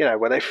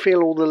 where they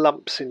feel all the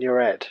lumps in your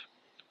head.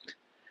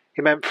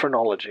 He meant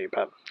phrenology,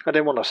 but I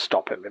didn't want to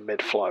stop him in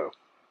mid-flow.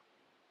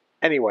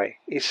 Anyway,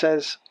 he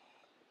says,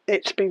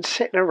 it's been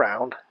sitting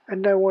around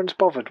and no one's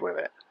bothered with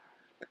it.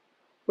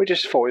 We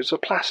just thought it was a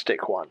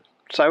plastic one,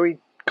 so he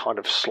kind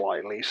of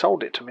slyly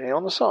sold it to me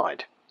on the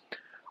side.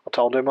 I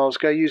told him I was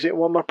going to use it in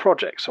one of my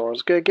projects, or I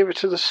was going to give it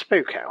to the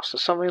spook house, or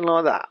something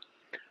like that.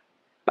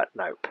 But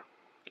nope.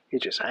 He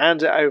just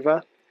hands it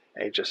over,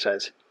 and he just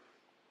says,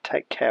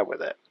 take care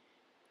with it.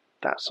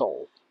 That's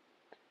all.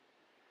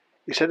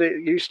 He said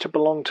it used to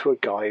belong to a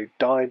guy who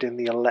died in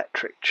the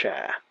electric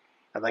chair,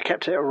 and they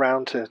kept it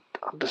around to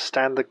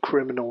understand the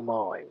criminal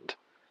mind.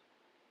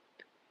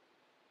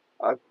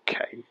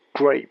 Okay,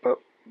 great, but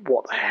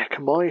what the heck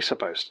am I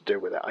supposed to do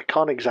with it? I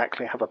can't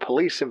exactly have a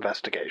police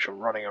investigation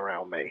running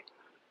around me.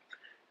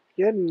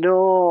 You're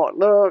not.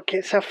 Look,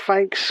 it's a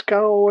fake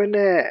skull, isn't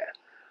it?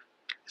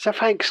 It's a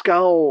fake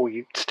skull.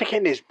 You stick it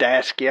in his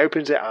desk, he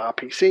opens it up,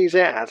 he sees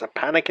it, has a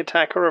panic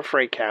attack or a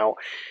freak out,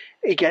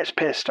 he gets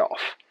pissed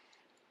off.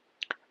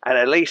 And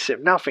at least, if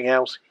nothing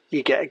else,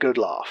 you get a good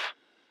laugh.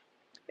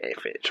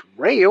 If it's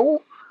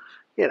real,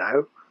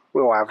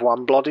 we'll have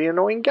one bloody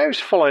annoying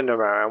ghost following him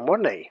around,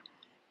 wouldn't he?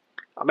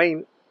 I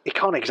mean, he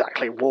can't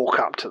exactly walk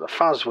up to the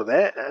fuzz with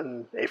it,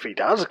 and if he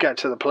does go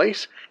to the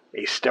police,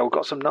 he's still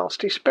got some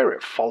nasty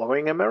spirit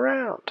following him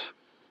around.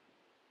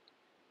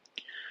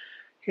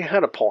 He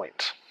had a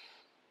point.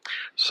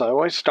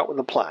 So I stuck with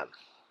the plan.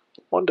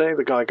 One day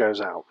the guy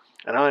goes out,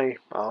 and I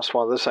asked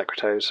one of the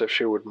secretaries if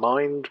she would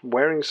mind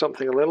wearing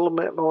something a little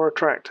bit more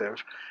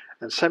attractive,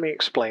 and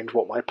semi-explained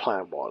what my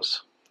plan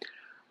was.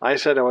 I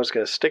said I was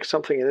going to stick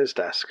something in his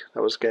desk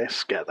that was going to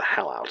scare the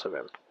hell out of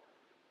him.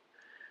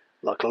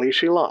 Luckily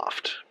she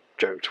laughed,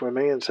 joked with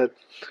me, and said,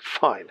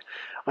 fine,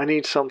 I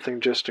need something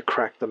just to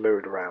crack the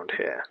mood around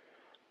here.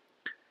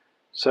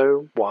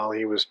 So, while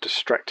he was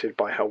distracted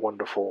by her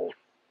wonderful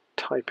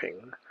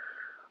typing,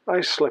 I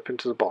slipped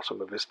into the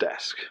bottom of his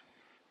desk.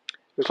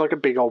 It was like a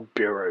big old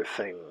bureau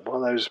thing,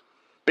 one of those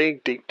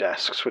big deep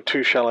desks with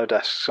two shallow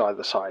desks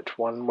either side,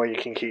 one where you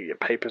can keep your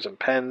papers and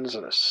pens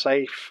and a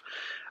safe,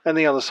 and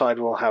the other side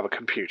will have a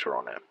computer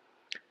on it.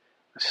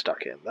 I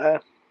stuck it in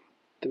there,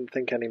 didn't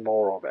think any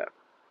more of it.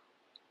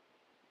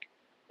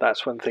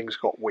 That's when things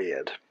got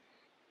weird.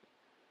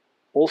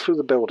 All through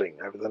the building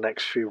over the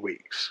next few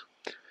weeks,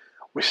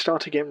 we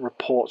started getting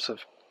reports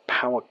of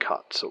power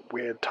cuts at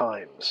weird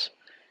times.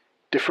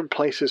 Different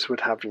places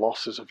would have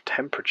losses of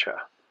temperature.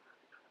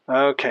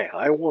 Okay,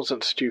 I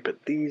wasn't stupid.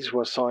 These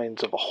were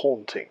signs of a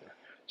haunting.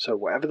 So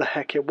whatever the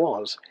heck it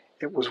was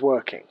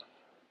working.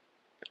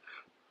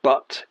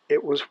 But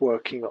it was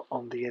working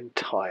on the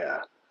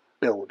entire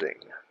building,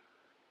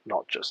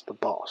 not just the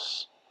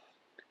boss.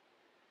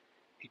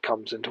 He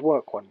comes into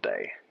work one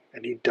day,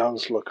 and he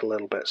does look a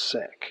little bit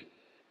sick.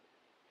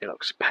 He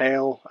looks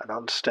pale and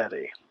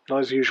unsteady, not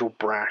his usual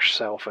brash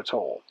self at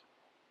all.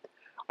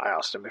 I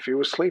asked him if he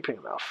was sleeping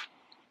enough.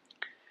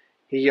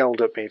 He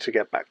yelled at me to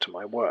get back to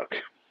my work,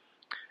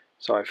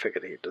 so I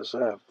figured he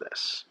deserved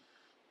this.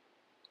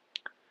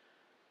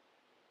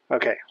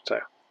 Okay,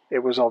 so it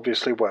was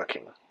obviously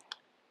working.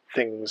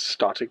 Things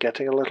started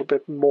getting a little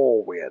bit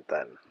more weird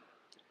then.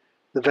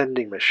 The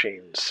vending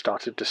machines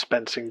started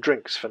dispensing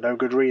drinks for no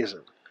good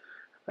reason,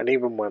 and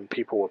even when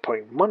people were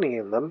putting money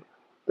in them,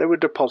 they would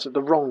deposit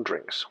the wrong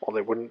drinks, or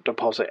they wouldn't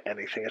deposit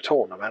anything at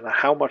all, no matter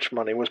how much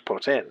money was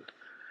put in.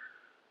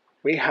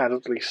 We had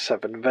at least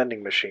 7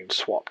 vending machines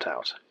swapped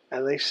out,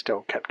 and they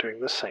still kept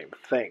doing the same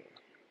thing.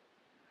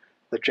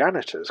 The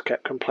janitors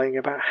kept complaining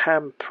about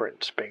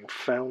handprints being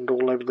found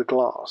all over the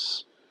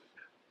glass.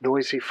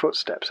 Noisy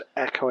footsteps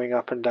echoing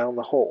up and down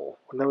the hall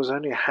when there was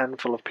only a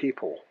handful of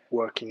people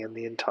working in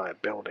the entire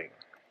building.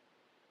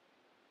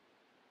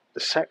 The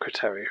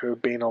secretary who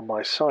had been on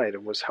my side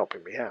and was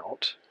helping me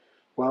out,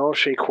 well,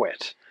 she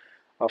quit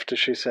after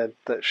she said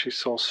that she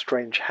saw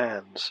strange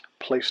hands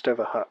placed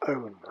over her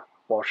own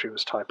while she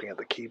was typing at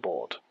the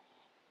keyboard.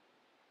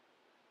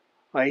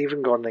 I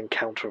even got an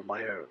encounter of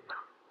my own.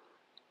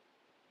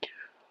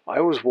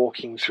 I was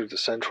walking through the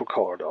central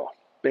corridor.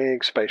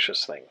 Big,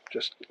 spacious thing.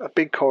 Just a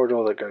big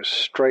corridor that goes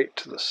straight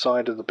to the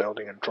side of the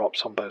building and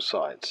drops on both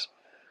sides.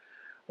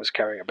 I was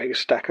carrying a big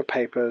stack of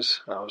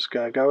papers, and I was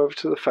going to go over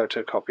to the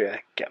photocopier,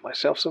 get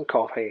myself some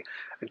coffee,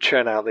 and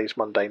churn out these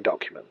mundane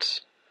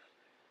documents.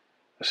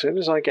 As soon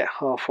as I get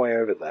halfway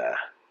over there,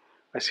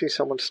 I see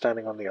someone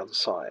standing on the other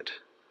side.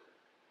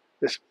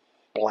 This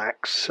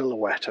black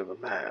silhouette of a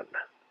man.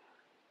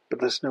 But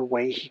there's no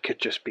way he could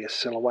just be a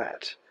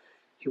silhouette.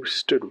 He was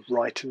stood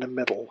right in the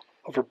middle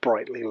of a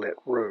brightly lit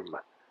room.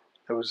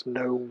 There was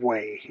no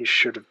way he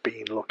should have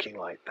been looking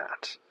like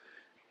that.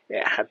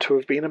 It had to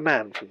have been a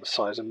man from the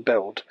size and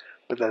build,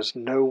 but there's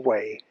no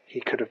way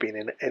he could have been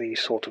in any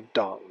sort of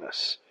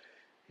darkness.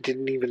 He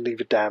didn't even leave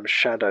a damn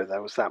shadow,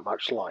 there was that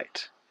much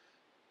light.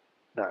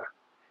 No,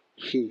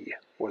 he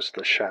was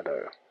the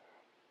shadow.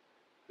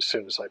 As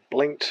soon as I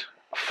blinked,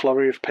 a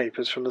flurry of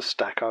papers from the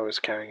stack I was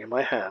carrying in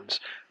my hands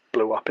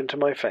blew up into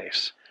my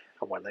face,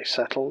 and when they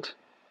settled,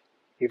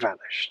 he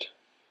vanished.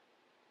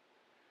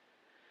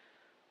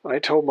 I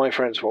told my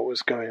friends what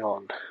was going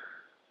on,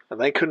 and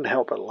they couldn't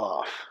help but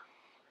laugh.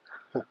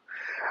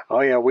 Oh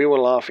yeah, we were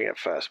laughing at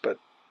first, but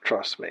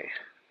trust me,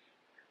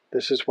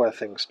 this is where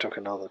things took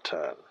another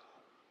turn.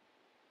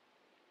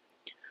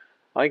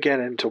 I get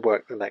into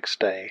work the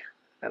next day,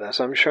 and as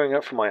I'm showing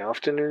up for my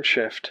afternoon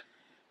shift,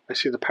 I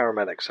see the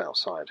paramedics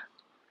outside.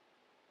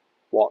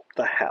 What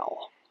the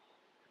hell?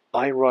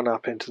 I run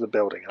up into the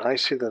building, and I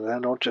see that they're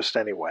not just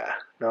anywhere.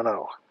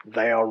 No,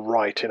 they are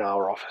right in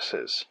our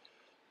offices.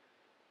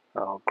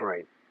 Oh,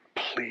 great.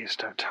 Please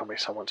don't tell me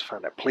someone's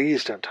found it.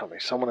 Please don't tell me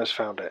someone has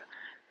found it.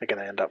 They're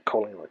going to end up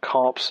calling the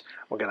cops.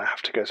 We're going to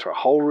have to go through a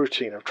whole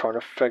routine of trying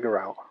to figure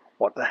out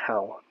what the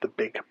hell the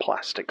big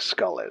plastic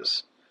skull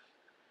is.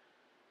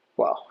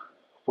 Well,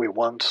 we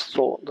once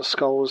thought the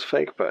skull was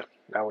fake, but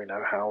now we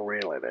know how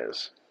real it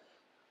is.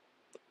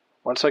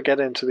 Once I get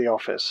into the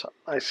office,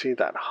 I see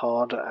that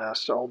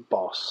hard-assed old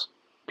boss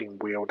being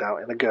wheeled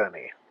out in a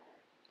gurney.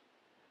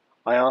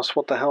 I asked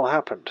what the hell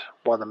happened.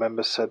 One of the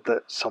members said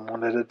that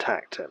someone had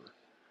attacked him.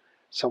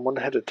 Someone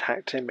had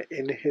attacked him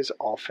in his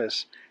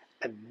office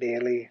and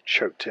nearly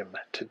choked him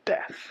to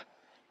death.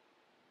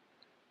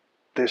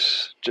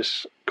 This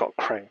just got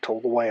cranked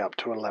all the way up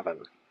to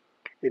 11.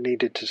 It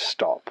needed to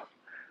stop.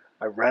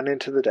 I ran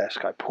into the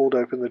desk, I pulled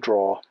open the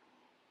drawer.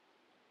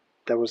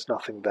 There was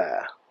nothing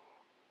there.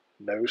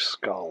 No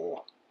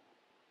skull.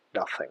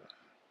 Nothing.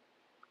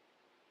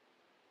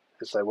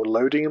 As they were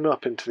loading him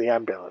up into the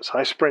ambulance,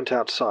 I sprint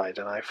outside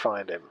and I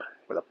find him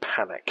with a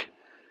panic.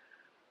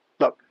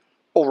 Look,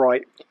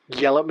 alright,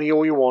 yell at me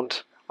all you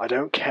want, I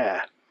don't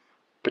care.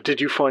 But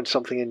did you find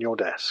something in your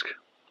desk?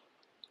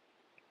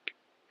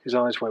 His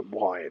eyes went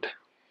wide.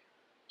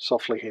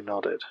 Softly he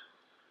nodded.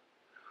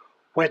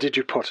 Where did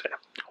you put it?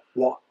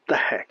 What the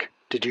heck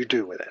did you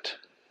do with it?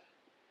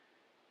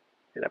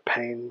 In a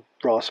pained,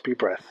 raspy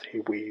breath, he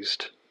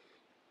wheezed.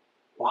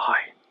 Why?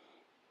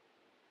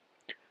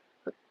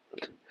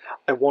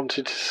 I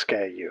wanted to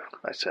scare you,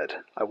 I said.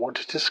 I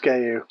wanted to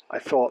scare you. I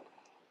thought...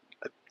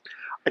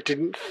 I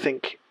didn't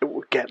think it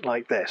would get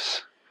like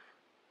this.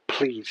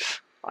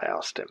 Please, I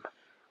asked him.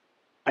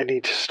 I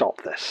need to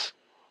stop this.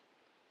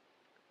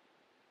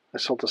 I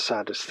saw the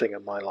saddest thing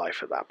in my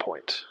life at that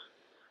point.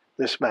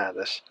 This man,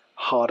 this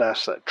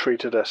hard-ass that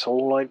treated us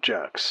all like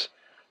jerks,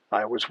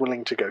 I was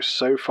willing to go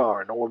so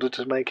far in order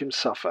to make him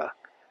suffer,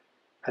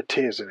 had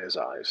tears in his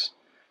eyes,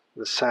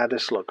 the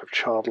saddest look of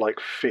childlike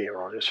fear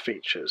on his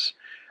features,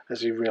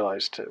 as he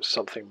realized it was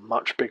something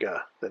much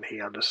bigger than he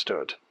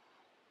understood.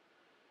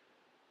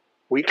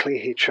 Weakly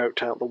he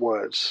choked out the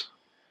words,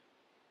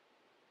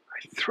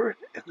 "I threw it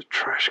in the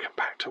trash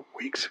compactor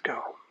weeks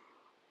ago."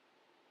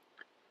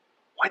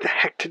 "Why the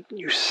heck didn't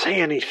you say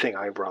anything?"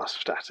 I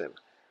rasped at him.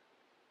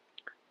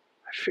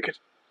 "I figured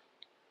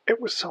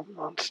it was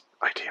someone's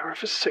idea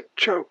of a sick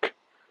joke,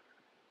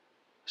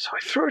 so I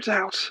threw it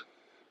out.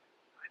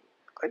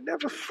 I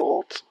never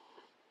thought."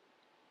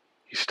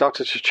 He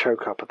started to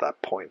choke up at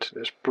that point, and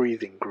his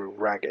breathing grew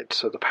ragged,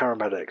 so the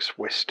paramedics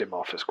whisked him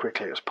off as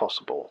quickly as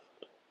possible.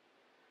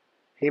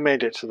 He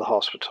made it to the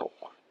hospital,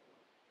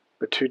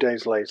 but 2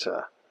 days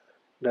later,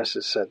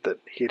 nurses said that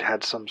he'd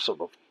had some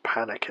sort of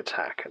panic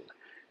attack and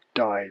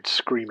died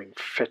screaming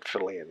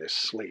fitfully in his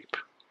sleep,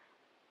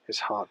 his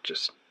heart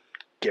just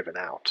given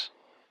out.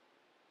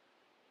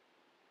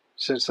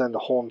 Since then, the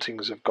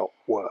hauntings have got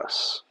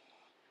worse.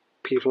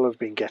 People have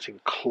been getting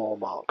claw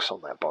marks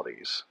on their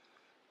bodies.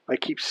 I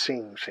keep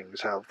seeing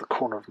things out of the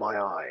corner of my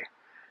eye.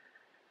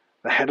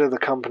 The head of the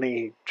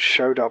company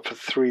showed up for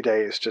 3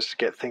 days just to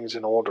get things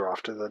in order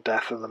after the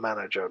death of the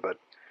manager, but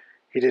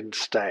he didn't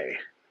stay.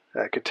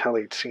 I could tell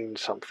he'd seen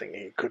something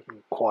he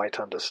couldn't quite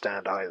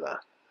understand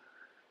either.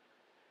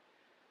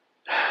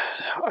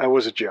 I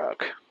was a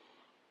jerk.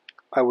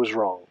 I was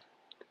wrong.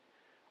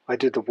 I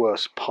did the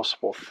worst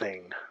possible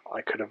thing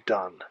I could have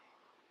done.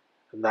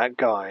 And that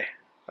guy,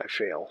 I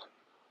feel,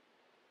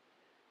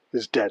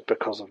 is dead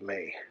because of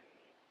me.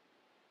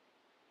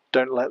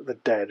 Don't let the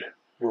dead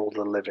rule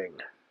the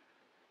living.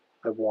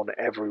 I warn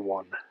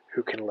everyone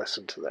who can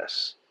listen to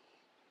this.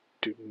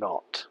 Do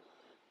not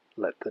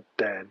let the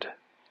dead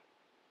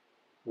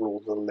rule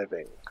the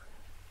living.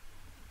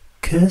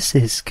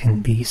 Curses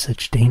can be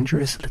such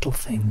dangerous little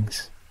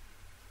things.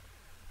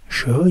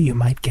 Sure, you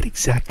might get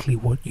exactly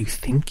what you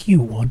think you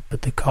want,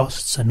 but the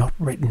costs are not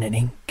written in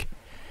ink.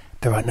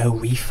 There are no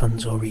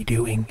refunds or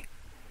redoing,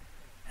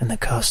 and the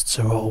costs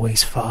are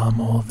always far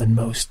more than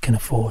most can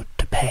afford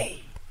to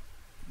pay.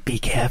 Be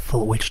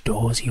careful which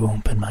doors you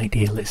open, my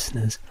dear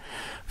listeners,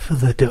 for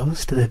the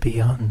doors to the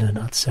beyond are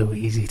not so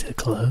easy to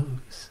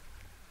close.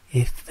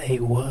 If they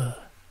were,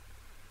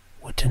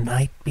 would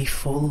tonight be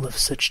full of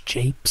such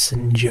japes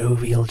and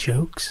jovial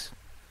jokes?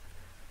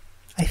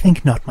 I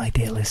think not, my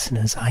dear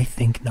listeners, I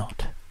think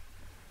not.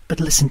 But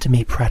listen to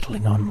me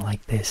prattling on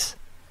like this.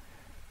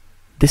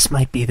 This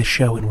might be the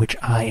show in which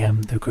I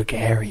am the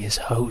gregarious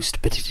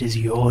host, but it is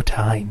your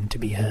time to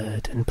be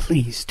heard, and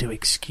please do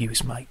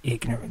excuse my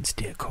ignorance,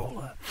 dear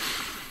caller.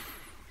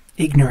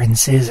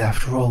 Ignorance is,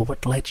 after all,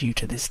 what led you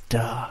to this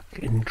dark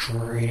and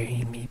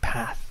dreamy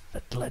path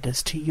that led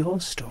us to your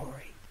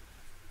story,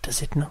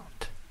 does it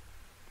not?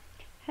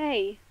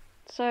 Hey,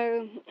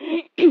 so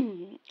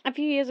a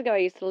few years ago I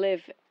used to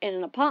live in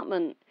an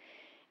apartment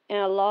in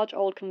a large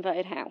old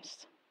converted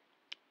house.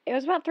 It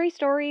was about 4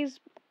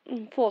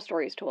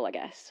 stories tall, I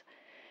guess,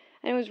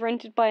 and it was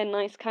rented by a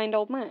nice, kind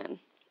old man.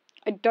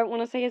 I don't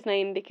want to say his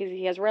name because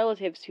he has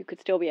relatives who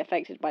could still be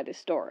affected by this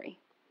story.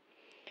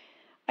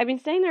 I'd been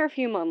staying there a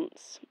few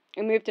months.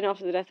 I moved in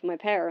after the death of my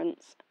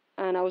parents,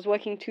 and I was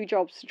working 2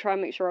 jobs to try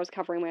and make sure I was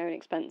covering my own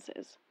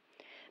expenses.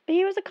 But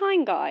he was a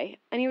kind guy,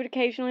 and he would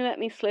occasionally let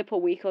me slip a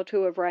week or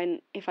 2 of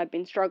rent if I'd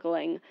been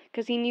struggling,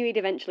 because he knew he'd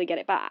eventually get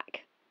it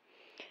back.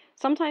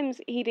 Sometimes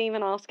he'd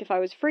even ask if I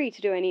was free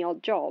to do any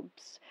odd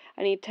jobs,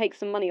 and he'd take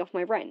some money off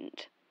my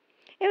rent.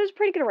 It was a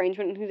pretty good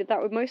arrangement, and he did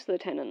that with most of the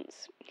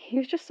tenants. He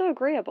was just so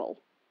agreeable.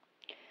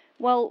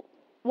 Well,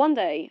 one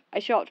day, I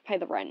showed up to pay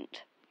the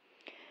rent.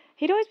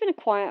 He'd always been a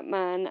quiet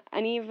man,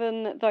 and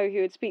even though he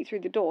would speak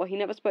through the door, he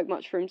never spoke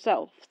much for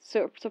himself,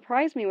 so it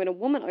surprised me when a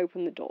woman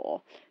opened the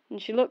door,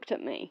 and she looked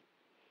at me.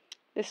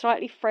 This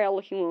slightly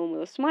frail-looking woman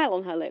with a smile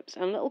on her lips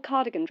and a little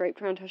cardigan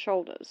draped around her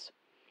shoulders.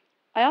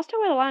 I asked her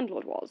where the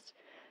landlord was.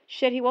 She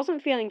said he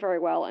wasn't feeling very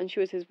well, and she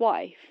was his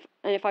wife,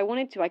 and if I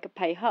wanted to, I could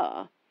pay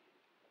her.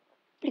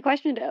 I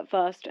questioned it at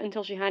first,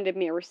 until she handed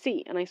me a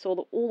receipt, and I saw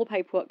that all the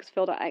paperwork was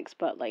filled out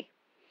expertly.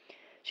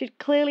 She'd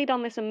clearly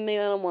done this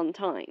 1,000,001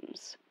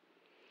 times.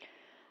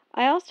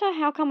 I asked her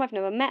how come I've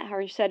never met her,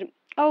 and she said,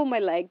 "Oh, my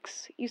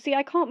legs. You see,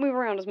 I can't move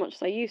around as much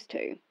as I used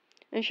to."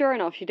 And sure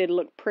enough, she did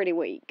look pretty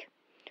weak.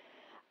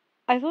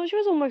 I thought she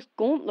was almost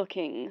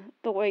gaunt-looking,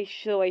 the way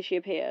she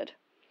appeared.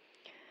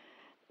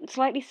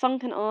 Slightly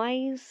sunken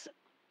eyes.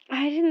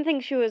 I didn't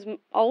think she was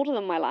older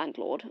than my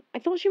landlord. I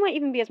thought she might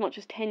even be as much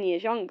as 10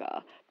 years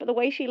younger, but the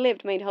way she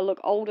lived made her look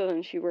older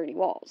than she really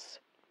was.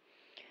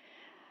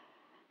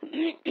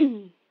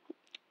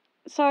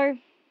 So,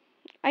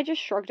 I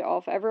just shrugged it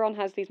off. Everyone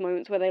has these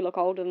moments where they look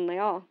older than they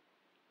are.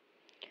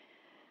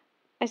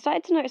 I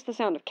started to notice the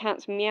sound of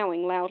cats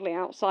meowing loudly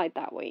outside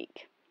that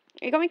week.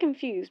 It got me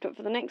confused, but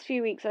for the next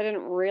few weeks I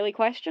didn't really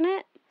question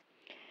it.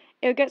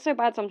 It would get so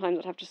bad sometimes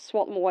I'd have to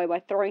swat them away by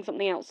throwing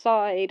something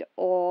outside,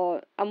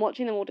 and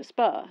watching them all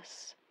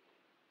disperse.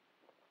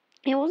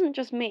 It wasn't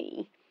just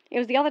me. It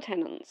was the other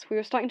tenants. We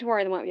were starting to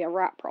worry there might be a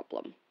rat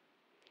problem.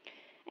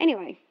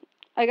 Anyway,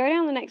 I go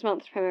down the next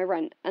month to pay my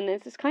rent, and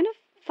there's this kind of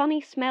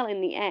funny smell in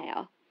the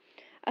air.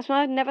 A smell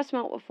I'd never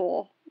smelt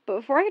before, But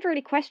before I could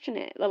really question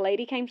it, the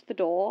lady came to the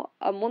door,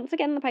 and once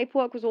again the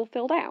paperwork was all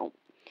filled out.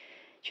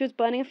 She was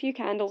burning a few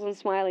candles and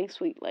smiling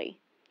sweetly.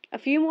 A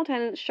few more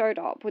tenants showed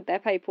up with their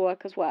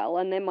paperwork as well,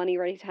 and their money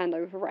ready to hand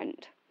over for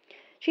rent.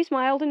 She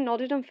smiled and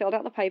nodded and filled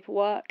out the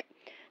paperwork.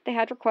 They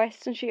had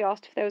requests, and she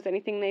asked if there was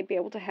anything they'd be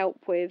able to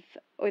help with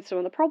some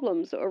of the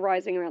problems that were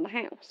rising around the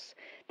house.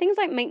 Things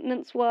like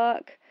maintenance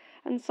work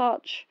and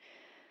such.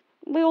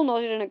 We all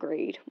nodded and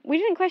agreed. We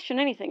didn't question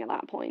anything at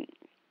that point.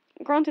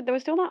 Granted, there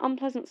was still that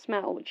unpleasant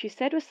smell, which she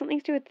said was something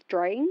to do with the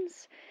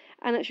drains,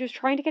 and that she was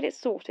trying to get it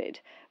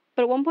sorted,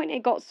 but at one point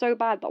it got so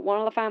bad that one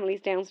of the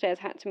families downstairs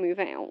had to move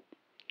out.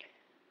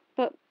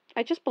 But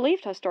I just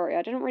believed her story.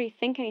 I didn't really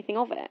think anything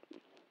of it.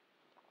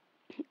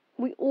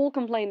 We all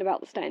complained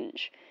about the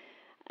stench,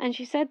 and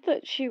she said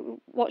that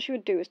what she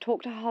would do is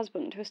talk to her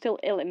husband, who was still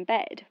ill in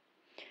bed,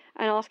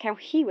 and ask how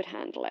he would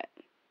handle it.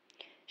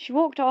 She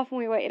walked off and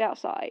we waited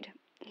outside.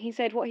 He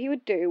said what he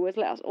would do was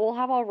let us all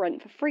have our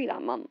rent for free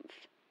that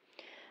month.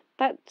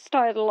 That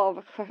started a lot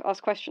of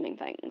us questioning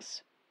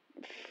things.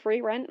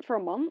 Free rent for a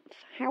month?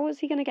 How was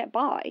he going to get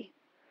by?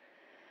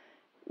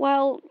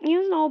 Well, he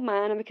was an old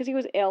man, and because he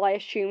was ill, I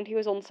assumed he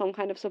was on some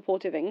kind of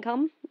supportive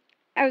income.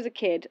 I was a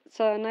kid,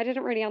 and I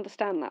didn't really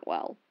understand that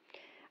well.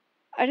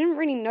 I didn't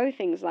really know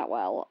things that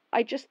well.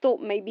 I just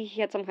thought maybe he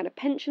had some kind of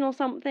pension or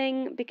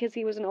something, because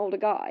he was an older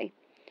guy.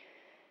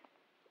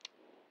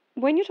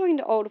 When you're talking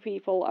to older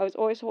people, I was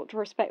always taught to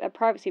respect their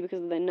privacy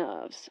because of their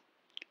nerves.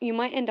 You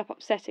might end up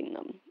upsetting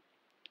them.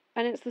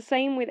 And it's the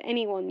same with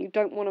anyone. You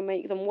don't want to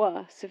make them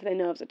worse if their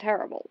nerves are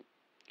terrible.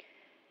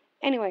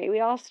 Anyway, we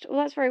asked, well,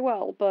 that's very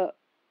well, but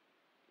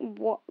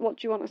what do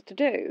you want us to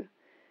do?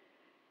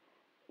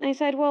 And he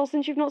said, well,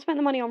 since you've not spent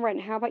the money on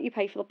rent, how about you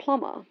pay for the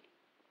plumber?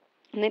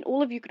 And then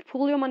all of you could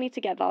pool your money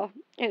together,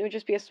 and it would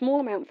just be a small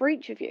amount for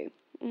each of you.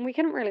 And we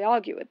couldn't really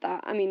argue with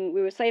that. I mean,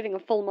 we were saving a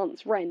full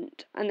month's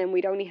rent, and then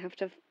we'd only have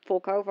to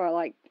fork over,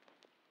 like,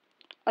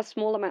 a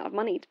small amount of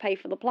money to pay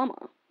for the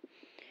plumber.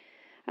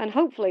 And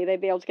hopefully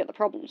they'd be able to get the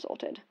problem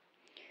sorted.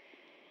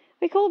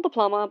 We called the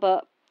plumber,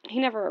 but he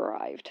never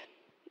arrived.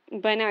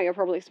 By now you're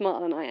probably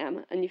smarter than I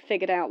am, and you've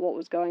figured out what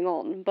was going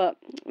on, but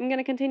I'm going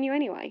to continue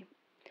anyway.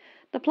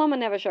 The plumber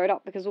never showed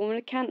up because the woman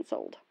had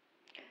cancelled.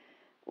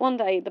 One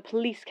day, the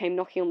police came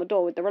knocking on the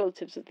door with the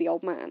relatives of the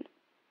old man.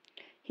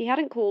 He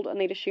hadn't called, and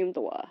they'd assumed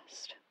the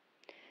worst.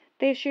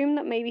 They assumed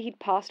that maybe he'd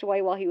passed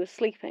away while he was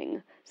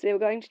sleeping, so they were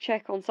going to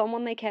check on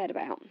someone they cared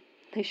about.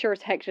 They sure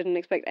as heck didn't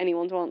expect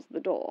anyone to answer the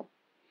door.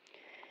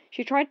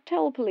 She tried to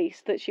tell the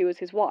police that she was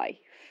his wife,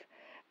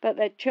 but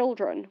their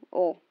children,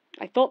 or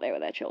I thought they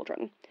were their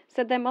children,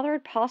 said their mother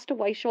had passed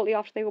away shortly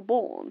after they were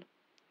born.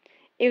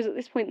 It was at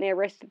this point they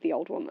arrested the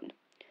old woman.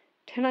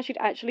 Turned out she'd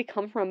actually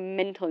come from a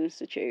mental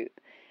institute,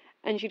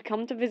 and she'd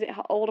come to visit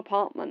her old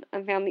apartment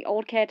and found the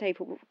old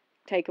caretaker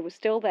was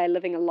still there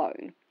living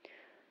alone.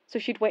 So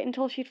she'd wait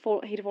until he'd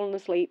fallen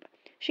asleep,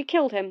 she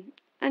killed him,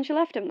 and she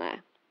left him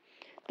there.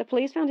 The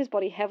police found his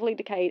body heavily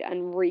decayed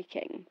and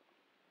reeking.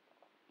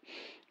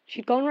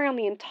 She'd gone around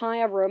the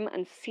entire room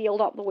and sealed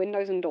up the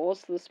windows and doors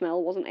so the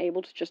smell wasn't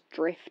able to just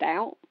drift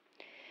out.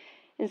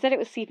 Instead, it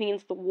was seeping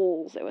into the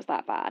walls. It was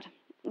that bad.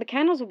 The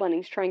candles were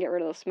burning to try and get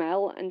rid of the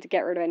smell and to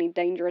get rid of any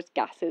dangerous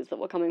gases that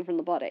were coming from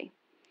the body.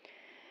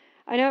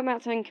 I know it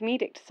might sound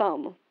comedic to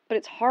some, but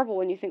it's horrible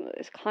when you think that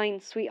this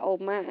kind, sweet old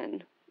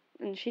man,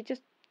 and she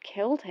just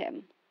killed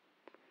him.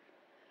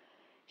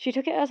 She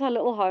took it as her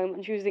little home,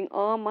 and she was using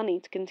our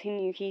money to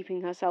continue keeping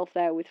herself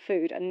there with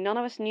food, and none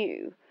of us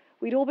knew.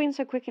 We'd all been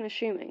so quick in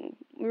assuming.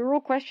 We were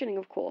all questioning,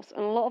 of course,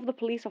 and a lot of the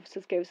police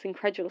officers gave us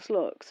incredulous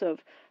looks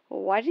of,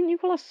 well, why didn't you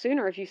call us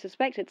sooner if you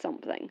suspected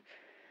something?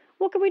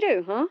 What could we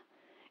do, huh?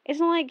 It's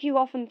not like you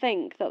often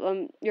think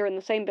that you're in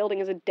the same building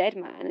as a dead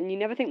man, and you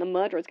never think the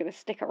murderer's going to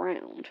stick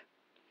around.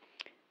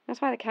 That's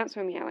why the cats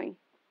were meowing.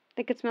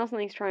 They could smell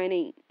something to try and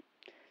eat.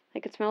 They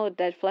could smell the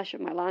dead flesh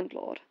of my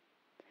landlord.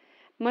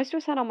 Most of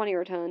us had our money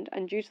returned,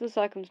 and due to the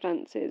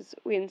circumstances,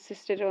 we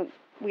insisted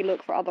we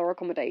look for other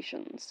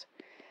accommodations.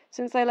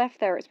 Since I left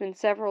there, it's been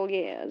several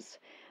years,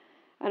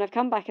 and I've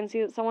come back and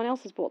see that someone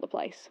else has bought the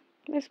place.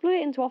 They've split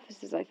it into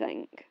offices, I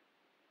think.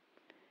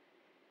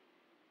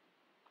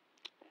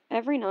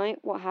 Every night,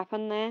 what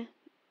happened there,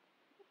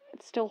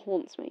 it still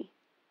haunts me.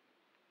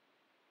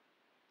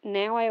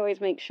 Now I always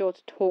make sure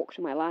to talk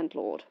to my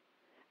landlord,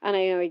 and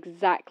I know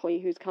exactly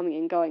who's coming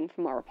and going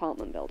from our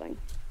apartment building.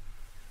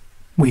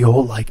 We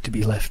all like to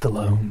be left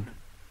alone,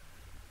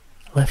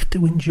 left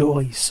to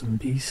enjoy some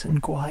peace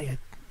and quiet,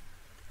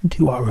 and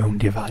to our own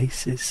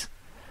devices.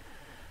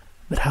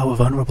 But how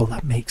vulnerable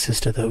that makes us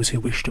to those who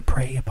wish to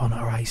prey upon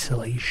our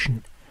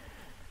isolation.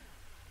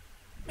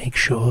 Make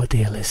sure,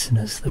 dear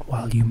listeners, that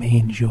while you may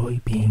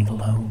enjoy being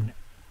alone,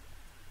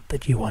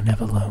 that you are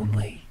never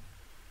lonely.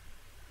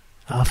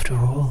 After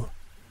all,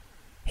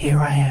 here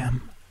I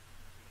am,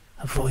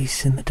 a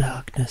voice in the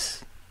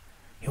darkness,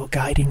 your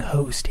guiding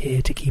host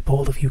here to keep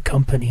all of you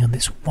company on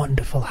this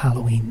wonderful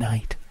Halloween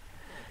night,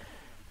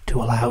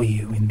 to allow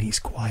you in these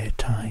quiet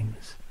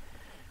times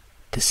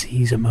to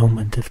seize a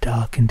moment of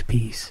darkened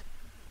peace,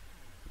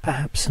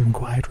 perhaps some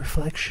quiet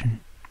reflection,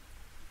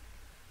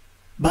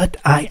 But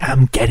I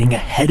am getting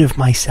ahead of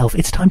myself.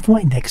 It's time for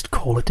my next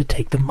caller to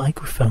take the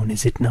microphone,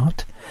 is it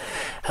not?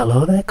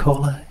 Hello there,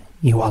 caller.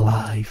 You are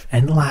live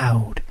and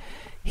loud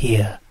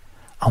here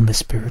on the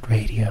Spirit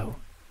Radio.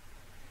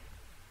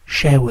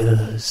 Share with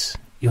us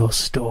your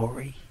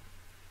story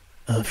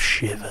of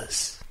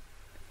shivers.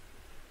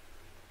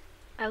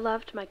 I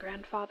loved my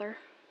grandfather.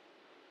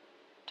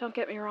 Don't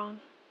get me wrong.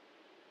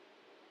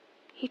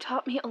 He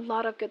taught me a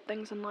lot of good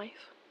things in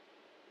life.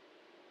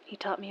 He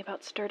taught me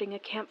about starting a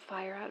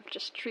campfire out of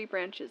just tree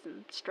branches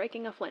and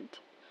striking a flint.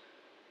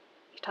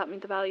 He taught me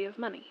the value of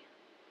money.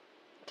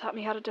 He taught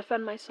me how to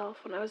defend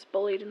myself when I was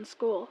bullied in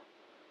school.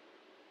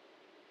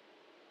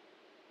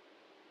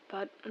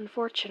 But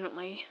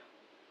unfortunately,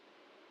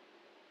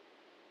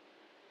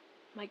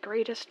 my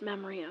greatest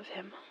memory of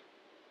him,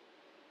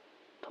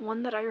 the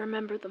one that I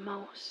remember the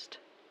most,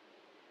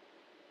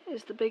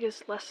 is the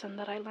biggest lesson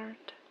that I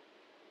learned.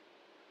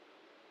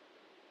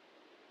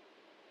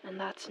 And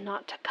that's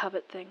not to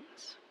covet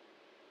things,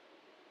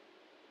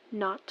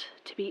 not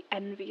to be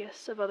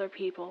envious of other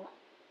people,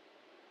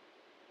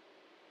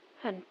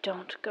 and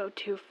don't go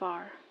too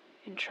far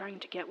in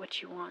trying to get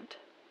what you want.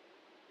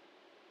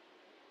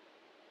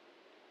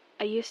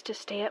 I used to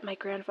stay at my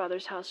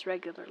grandfather's house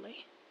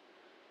regularly.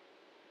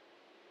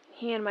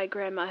 He and my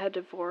grandma had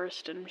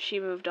divorced, and she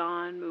moved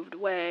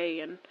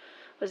away, and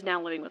was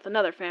now living with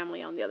another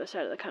family on the other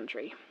side of the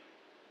country.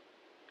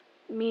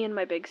 Me and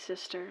my big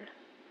sister,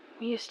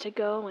 we used to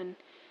go, and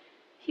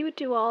he would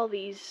do all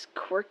these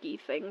quirky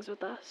things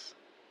with us.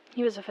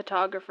 He was a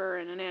photographer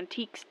and an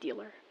antiques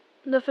dealer.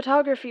 The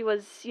photography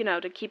was,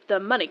 to keep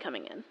the money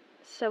coming in,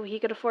 so he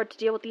could afford to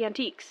deal with the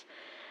antiques.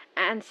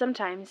 And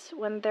sometimes,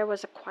 when there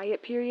was a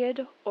quiet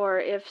period, or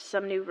if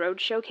some new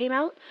roadshow came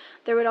out,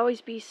 there would always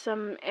be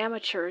some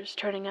amateurs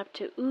turning up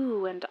to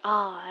ooh and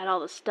ah at all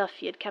the stuff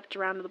he had kept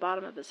around the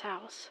bottom of his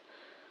house,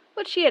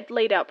 which he had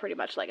laid out pretty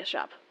much like a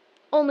shop.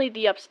 Only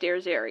the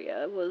upstairs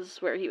area was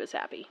where he was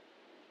happy.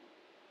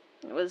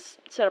 It was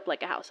set up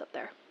like a house up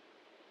there.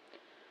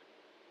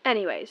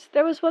 Anyways,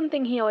 there was one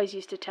thing he always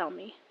used to tell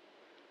me.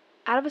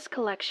 Out of his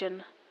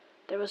collection,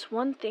 there was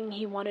one thing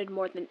he wanted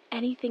more than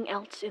anything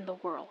else in the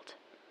world.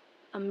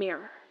 A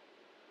mirror.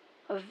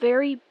 A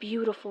very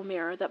beautiful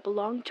mirror that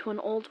belonged to an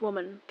old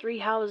woman 3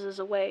 houses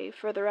away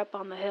further up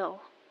on the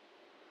hill.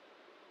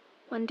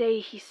 One day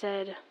he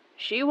said,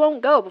 "She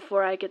won't go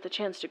before I get the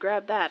chance to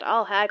grab that.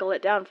 I'll haggle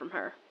it down from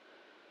her."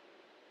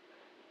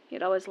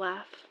 He'd always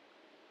laugh,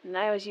 and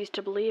I always used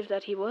to believe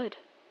that he would.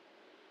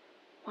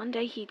 One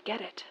day he'd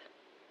get it.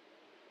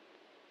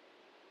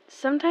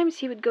 Sometimes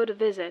he would go to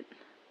visit,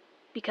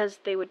 because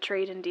they would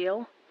trade and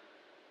deal.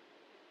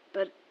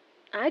 But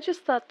I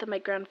just thought that my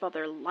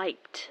grandfather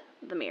liked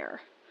the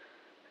mirror.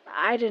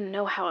 I didn't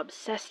know how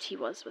obsessed he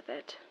was with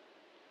it.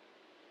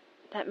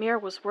 That mirror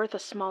was worth a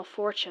small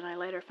fortune, I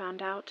later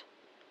found out.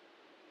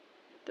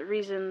 The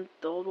reason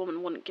the old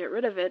woman wouldn't get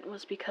rid of it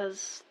was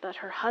because that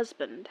her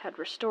husband had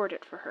restored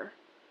it for her.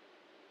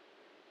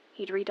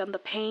 He'd redone the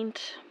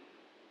paint,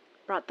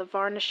 brought the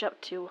varnish up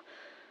to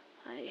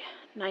a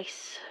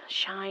nice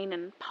shine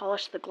and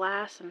polished the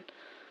glass and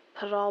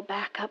put it all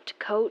back up to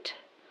coat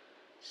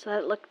so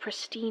that it looked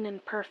pristine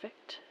and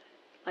perfect,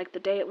 like the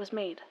day it was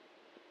made.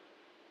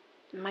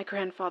 And my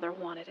grandfather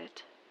wanted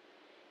it.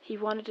 He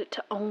wanted it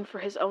to own for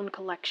his own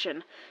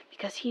collection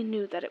because he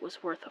knew that it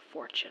was worth a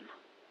fortune.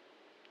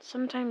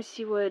 Sometimes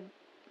he would,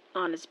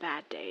 on his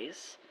bad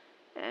days,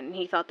 and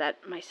he thought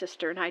that my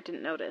sister and I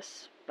didn't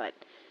notice, but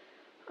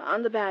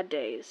on the bad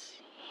days,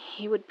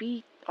 he would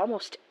be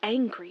almost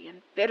angry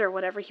and bitter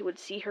whenever he would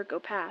see her go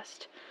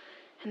past,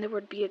 and there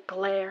would be a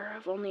glare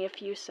of only a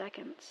few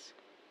seconds.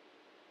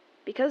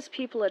 Because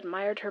people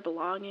admired her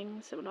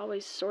belongings, it would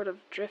always sort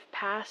of drift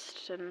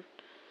past, and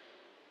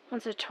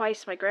once or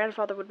twice my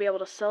grandfather would be able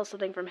to sell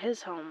something from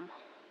his home.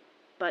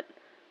 But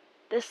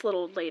this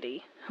little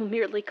lady, who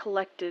merely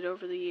collected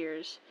over the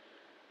years,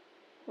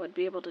 would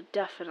be able to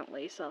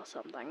definitely sell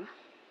something.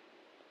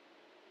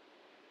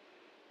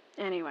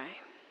 Anyway,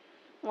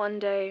 one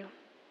day,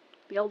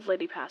 the old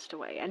lady passed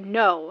away, and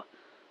no,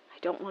 I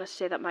don't want to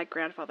say that my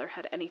grandfather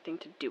had anything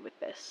to do with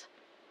this.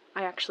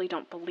 I actually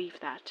don't believe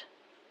that,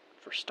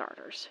 for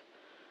starters.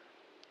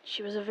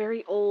 She was a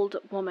very old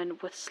woman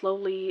with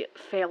slowly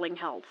failing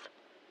health,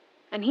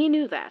 and he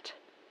knew that.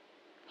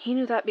 He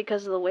knew that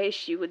because of the way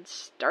she would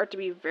start to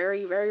be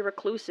very, very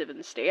reclusive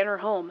and stay in her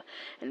home,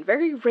 and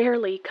very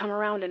rarely come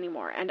around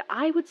anymore, and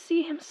I would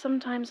see him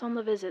sometimes on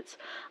the visits,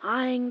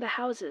 eyeing the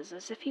houses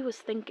as if he was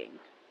thinking.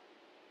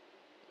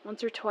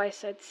 Once or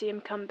twice I'd see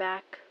him come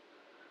back,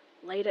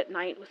 late at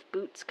night with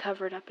boots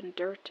covered up in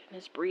dirt and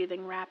his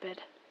breathing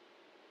rapid.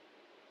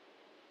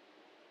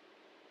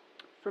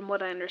 From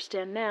what I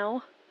understand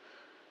now,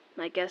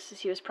 my guess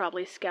is he was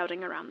probably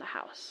scouting around the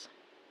house.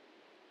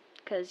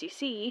 'Cause, you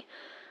see,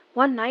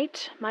 one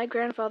night my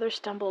grandfather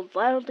stumbled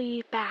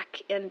loudly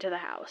back into the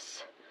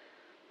house.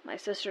 My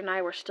sister and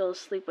I were still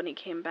asleep when he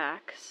came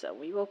back, so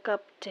we woke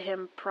up to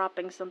him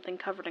propping something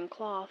covered in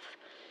cloth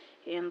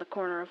in the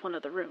corner of one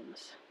of the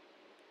rooms.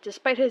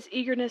 Despite his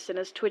eagerness and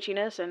his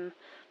twitchiness and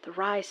the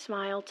wry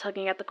smile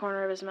tugging at the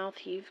corner of his mouth,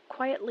 he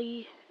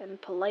quietly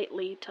and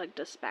politely tugged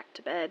us back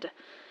to bed,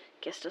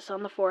 kissed us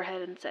on the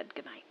forehead, and said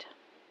goodnight.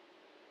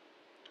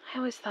 I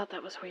always thought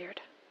that was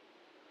weird.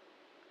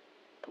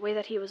 The way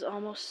that he was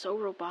almost so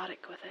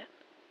robotic with it.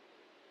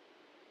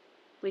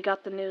 We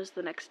got the news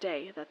the next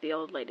day that the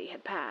old lady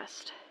had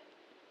passed.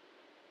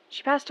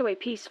 She passed away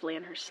peacefully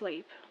in her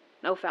sleep.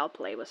 No foul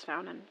play was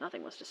found, and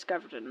nothing was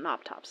discovered in an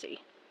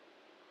autopsy.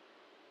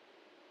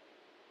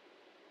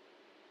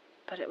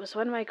 But it was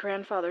when my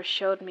grandfather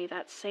showed me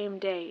that same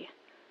day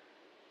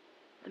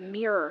the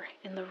mirror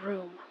in the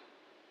room.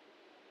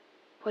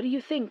 "What do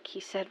you think?" he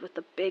said with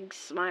a big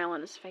smile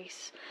on his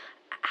face.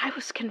 I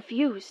was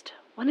confused.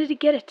 When did he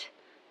get it?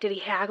 Did he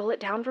haggle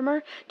it down from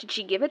her? Did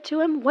she give it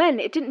to him?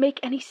 When? It didn't make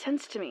any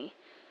sense to me.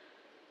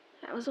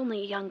 I was only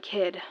a young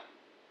kid,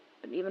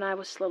 but even I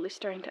was slowly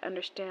starting to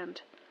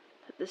understand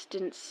that this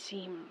didn't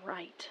seem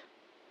right.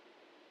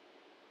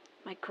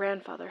 My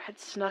grandfather had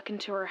snuck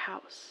into her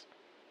house.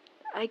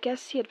 I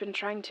guess he had been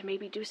trying to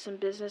maybe do some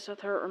business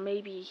with her, or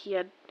maybe he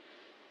had...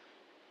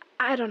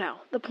 I don't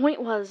know. The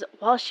point was,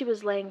 while she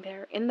was laying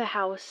there in the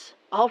house,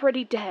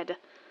 already dead,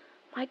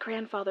 my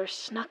grandfather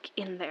snuck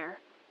in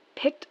there,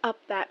 picked up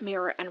that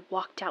mirror, and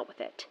walked out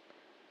with it.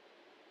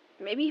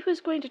 Maybe he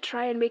was going to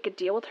try and make a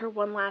deal with her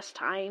one last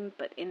time,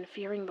 but in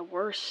fearing the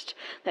worst,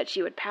 that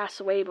she would pass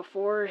away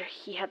before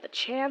he had the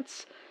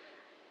chance.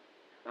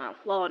 Well,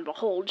 lo and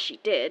behold, she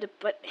did,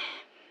 but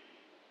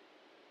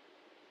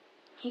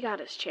he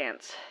got his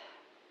chance.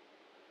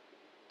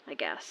 I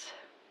guess.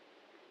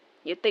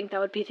 You'd think that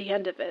would be the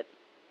end of it.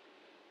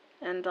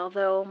 And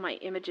although my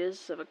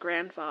images of a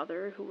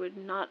grandfather who would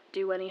not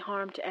do any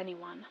harm to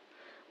anyone,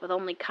 with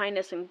only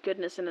kindness and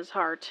goodness in his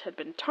heart, had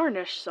been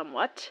tarnished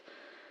somewhat,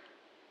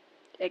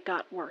 it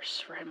got worse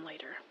for him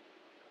later.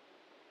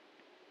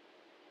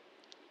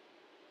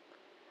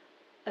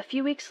 A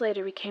few weeks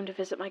later we came to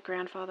visit my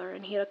grandfather,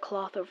 and he had a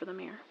cloth over the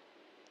mirror.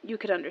 You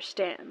could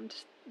understand.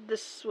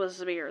 This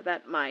was a mirror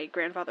that my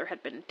grandfather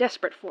had been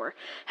desperate for,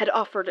 had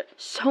offered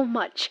so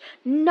much,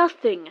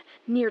 nothing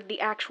near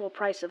the actual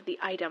price of the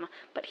item,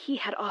 but he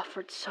had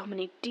offered so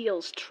many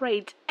deals,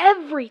 trades,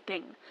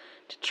 everything,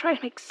 to try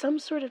and make some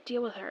sort of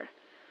deal with her.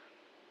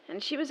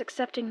 And she was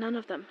accepting none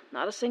of them,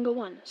 not a single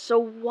one. So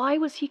why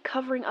was he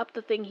covering up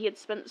the thing he had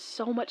spent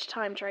so much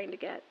time trying to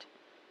get?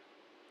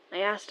 I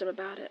asked him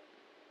about it.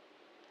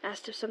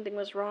 Asked if something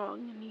was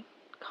wrong, and he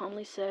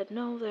calmly said,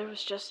 no, there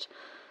was just...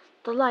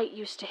 the light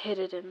used to hit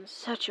it in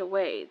such a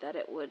way that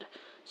it would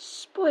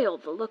spoil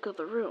the look of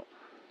the room.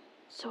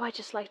 So I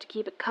just like to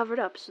keep it covered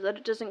up so that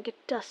it doesn't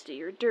get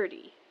dusty or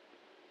dirty.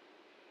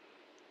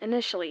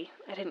 Initially,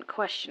 I didn't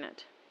question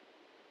it.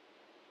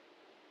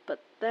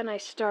 But then I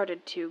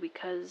started to,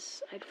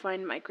 because I'd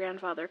find my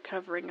grandfather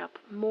covering up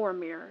more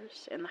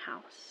mirrors in the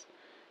house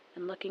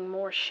and looking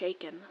more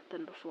shaken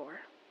than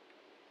before.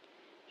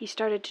 He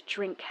started to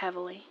drink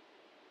heavily.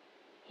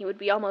 He would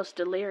be almost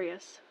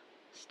delirious,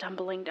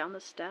 stumbling down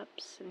the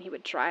steps, and he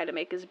would try to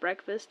make his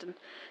breakfast, and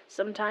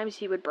sometimes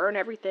he would burn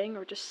everything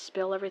or just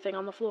spill everything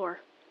on the floor.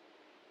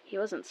 He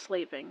wasn't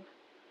sleeping,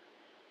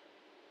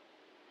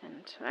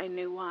 and I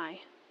knew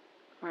why,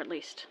 or at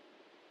least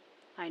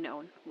I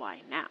know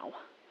why now.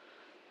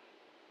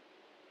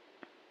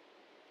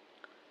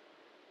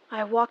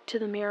 I walked to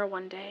the mirror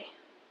one day.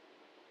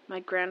 My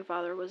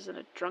grandfather was in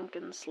a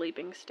drunken,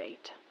 sleeping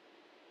state.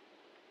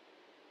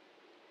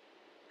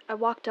 I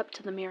walked up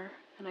to the mirror,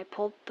 and I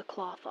pulled the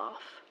cloth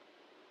off.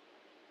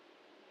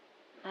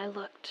 I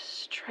looked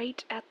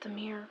straight at the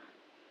mirror,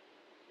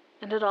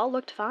 and it all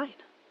looked fine.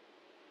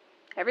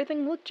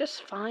 Everything looked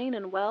just fine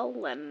and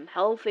well and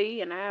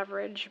healthy and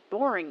average,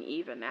 boring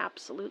even,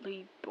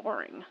 absolutely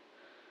boring.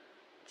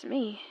 To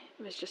me,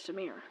 it was just a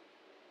mirror.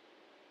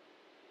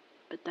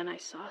 But then I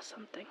saw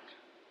something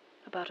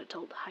about a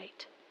dull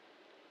height.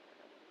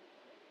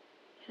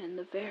 And in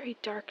the very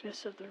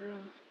darkness of the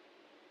room,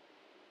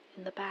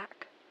 in the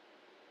back,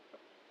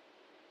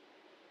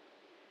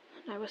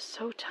 and I was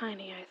so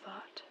tiny, I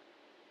thought.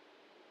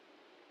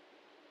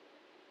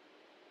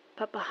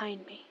 But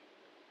behind me,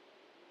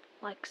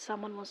 like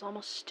someone was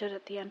almost stood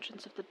at the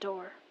entrance of the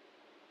door,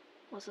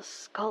 was a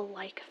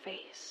skull-like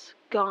face,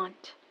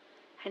 gaunt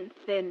and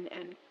thin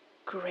and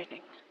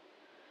grinning.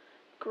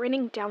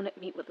 Grinning down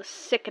at me with a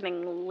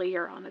sickening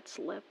leer on its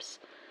lips,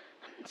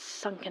 and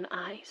sunken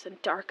eyes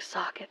and dark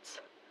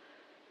sockets.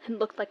 It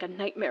looked like a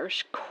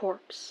nightmarish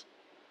corpse.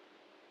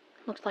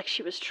 It looked like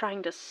she was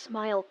trying to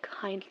smile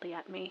kindly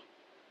at me.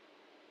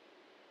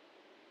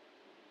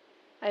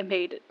 I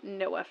made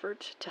no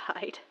effort to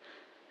hide.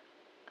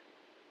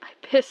 I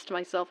pissed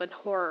myself in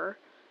horror,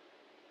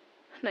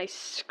 and I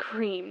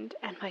screamed,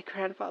 and my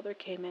grandfather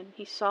came in.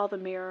 He saw the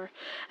mirror,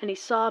 and he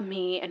saw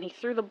me, and he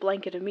threw the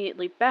blanket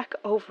immediately back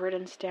over it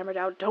and stammered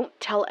out, "Don't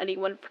tell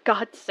anyone, for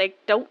God's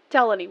sake, don't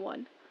tell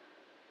anyone."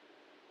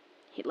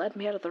 He led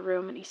me out of the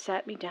room, and he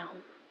sat me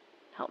down,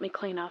 helped me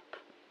clean up,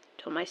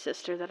 told my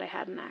sister that I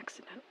had an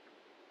accident.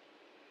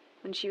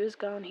 When she was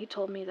gone, he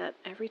told me that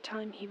every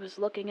time he was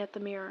looking at the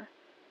mirror,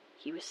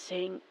 he was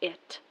seeing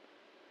it.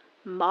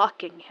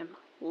 mocking him,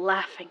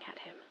 laughing at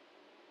him.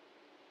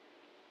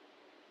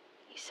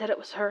 He said it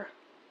was her,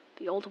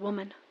 the old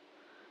woman,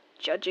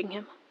 judging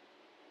him,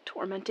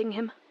 tormenting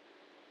him,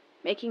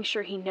 making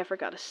sure he never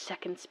got a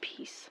second's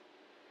peace.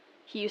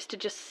 He used to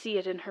just see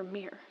it in her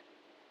mirror,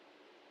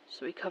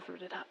 so he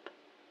covered it up.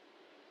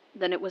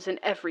 Then it was in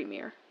every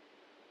mirror.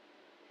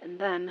 And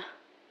then,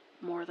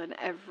 more than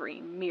every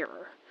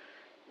mirror,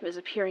 it was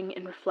appearing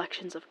in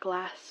reflections of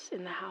glass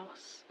in the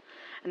house.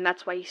 And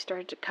that's why he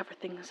started to cover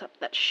things up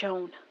that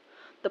shone.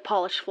 The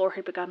polished floor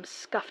had become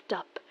scuffed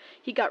up.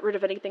 He got rid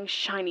of anything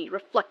shiny,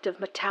 reflective,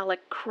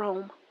 metallic,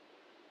 chrome.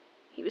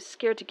 He was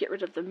scared to get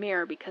rid of the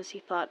mirror because he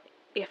thought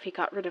if he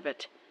got rid of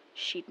it,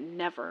 she'd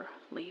never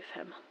leave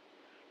him.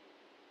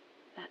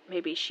 That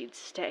maybe she'd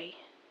stay.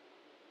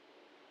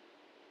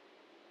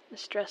 The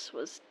stress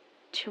was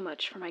too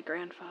much for my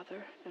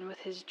grandfather, and with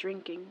his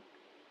drinking,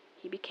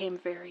 he became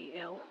very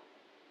ill.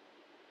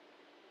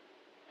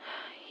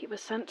 He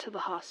was sent to the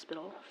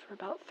hospital for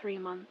about 3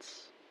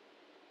 months,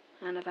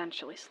 and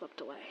eventually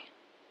slipped away.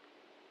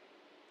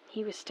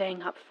 He was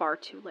staying up far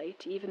too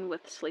late, even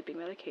with sleeping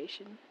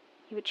medication.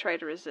 He would try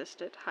to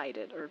resist it, hide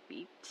it, or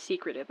be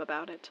secretive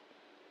about it.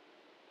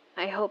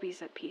 I hope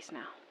he's at peace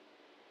now.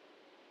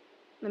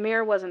 The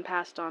mirror wasn't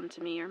passed on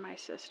to me or my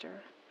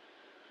sister.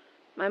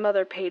 My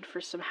mother paid for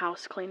some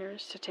house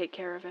cleaners to take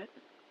care of it.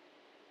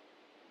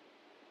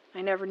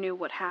 I never knew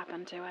what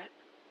happened to it,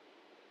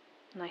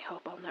 and I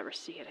hope I'll never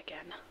see it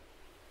again.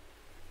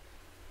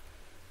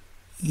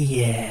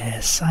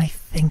 Yes, I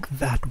think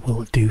that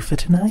will do for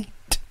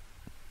tonight.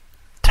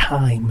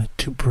 Time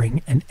to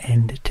bring an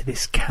end to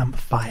this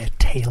campfire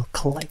tale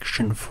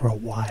collection for a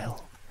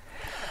while.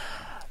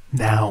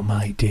 Now,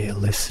 my dear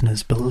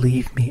listeners,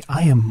 believe me,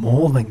 I am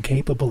more than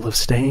capable of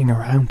staying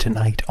around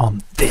tonight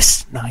on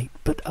this night,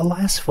 but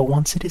alas, for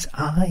once it is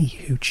I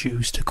who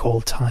choose to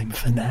call time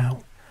for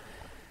now.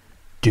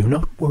 Do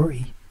not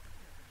worry.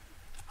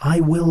 I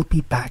will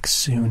be back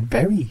soon,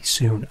 very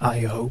soon,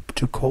 I hope,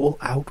 to call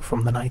out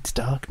from the night's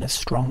darkness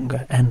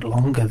stronger and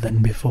longer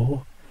than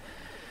before.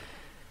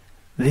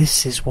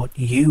 This is what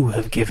you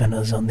have given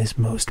us on this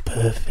most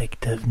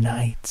perfect of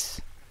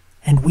nights,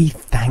 and we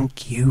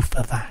thank you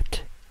for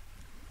that.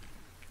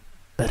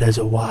 But as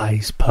a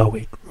wise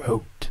poet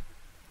wrote,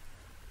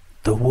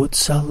 the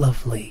woods are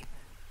lovely,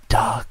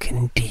 dark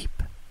and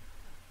deep,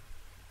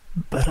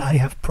 but I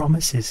have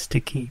promises to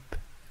keep,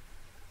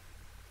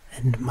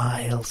 and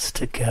miles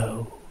to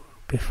go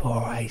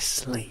before I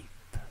sleep.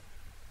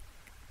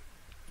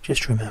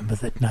 Just remember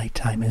that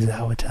nighttime is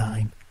our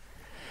time,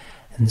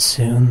 and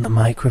soon the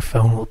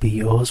microphone will be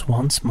yours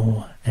once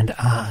more, and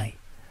I,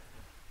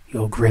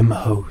 your grim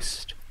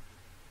host,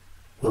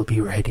 will be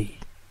ready,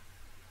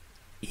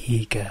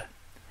 eager,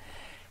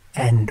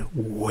 and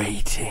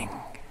waiting.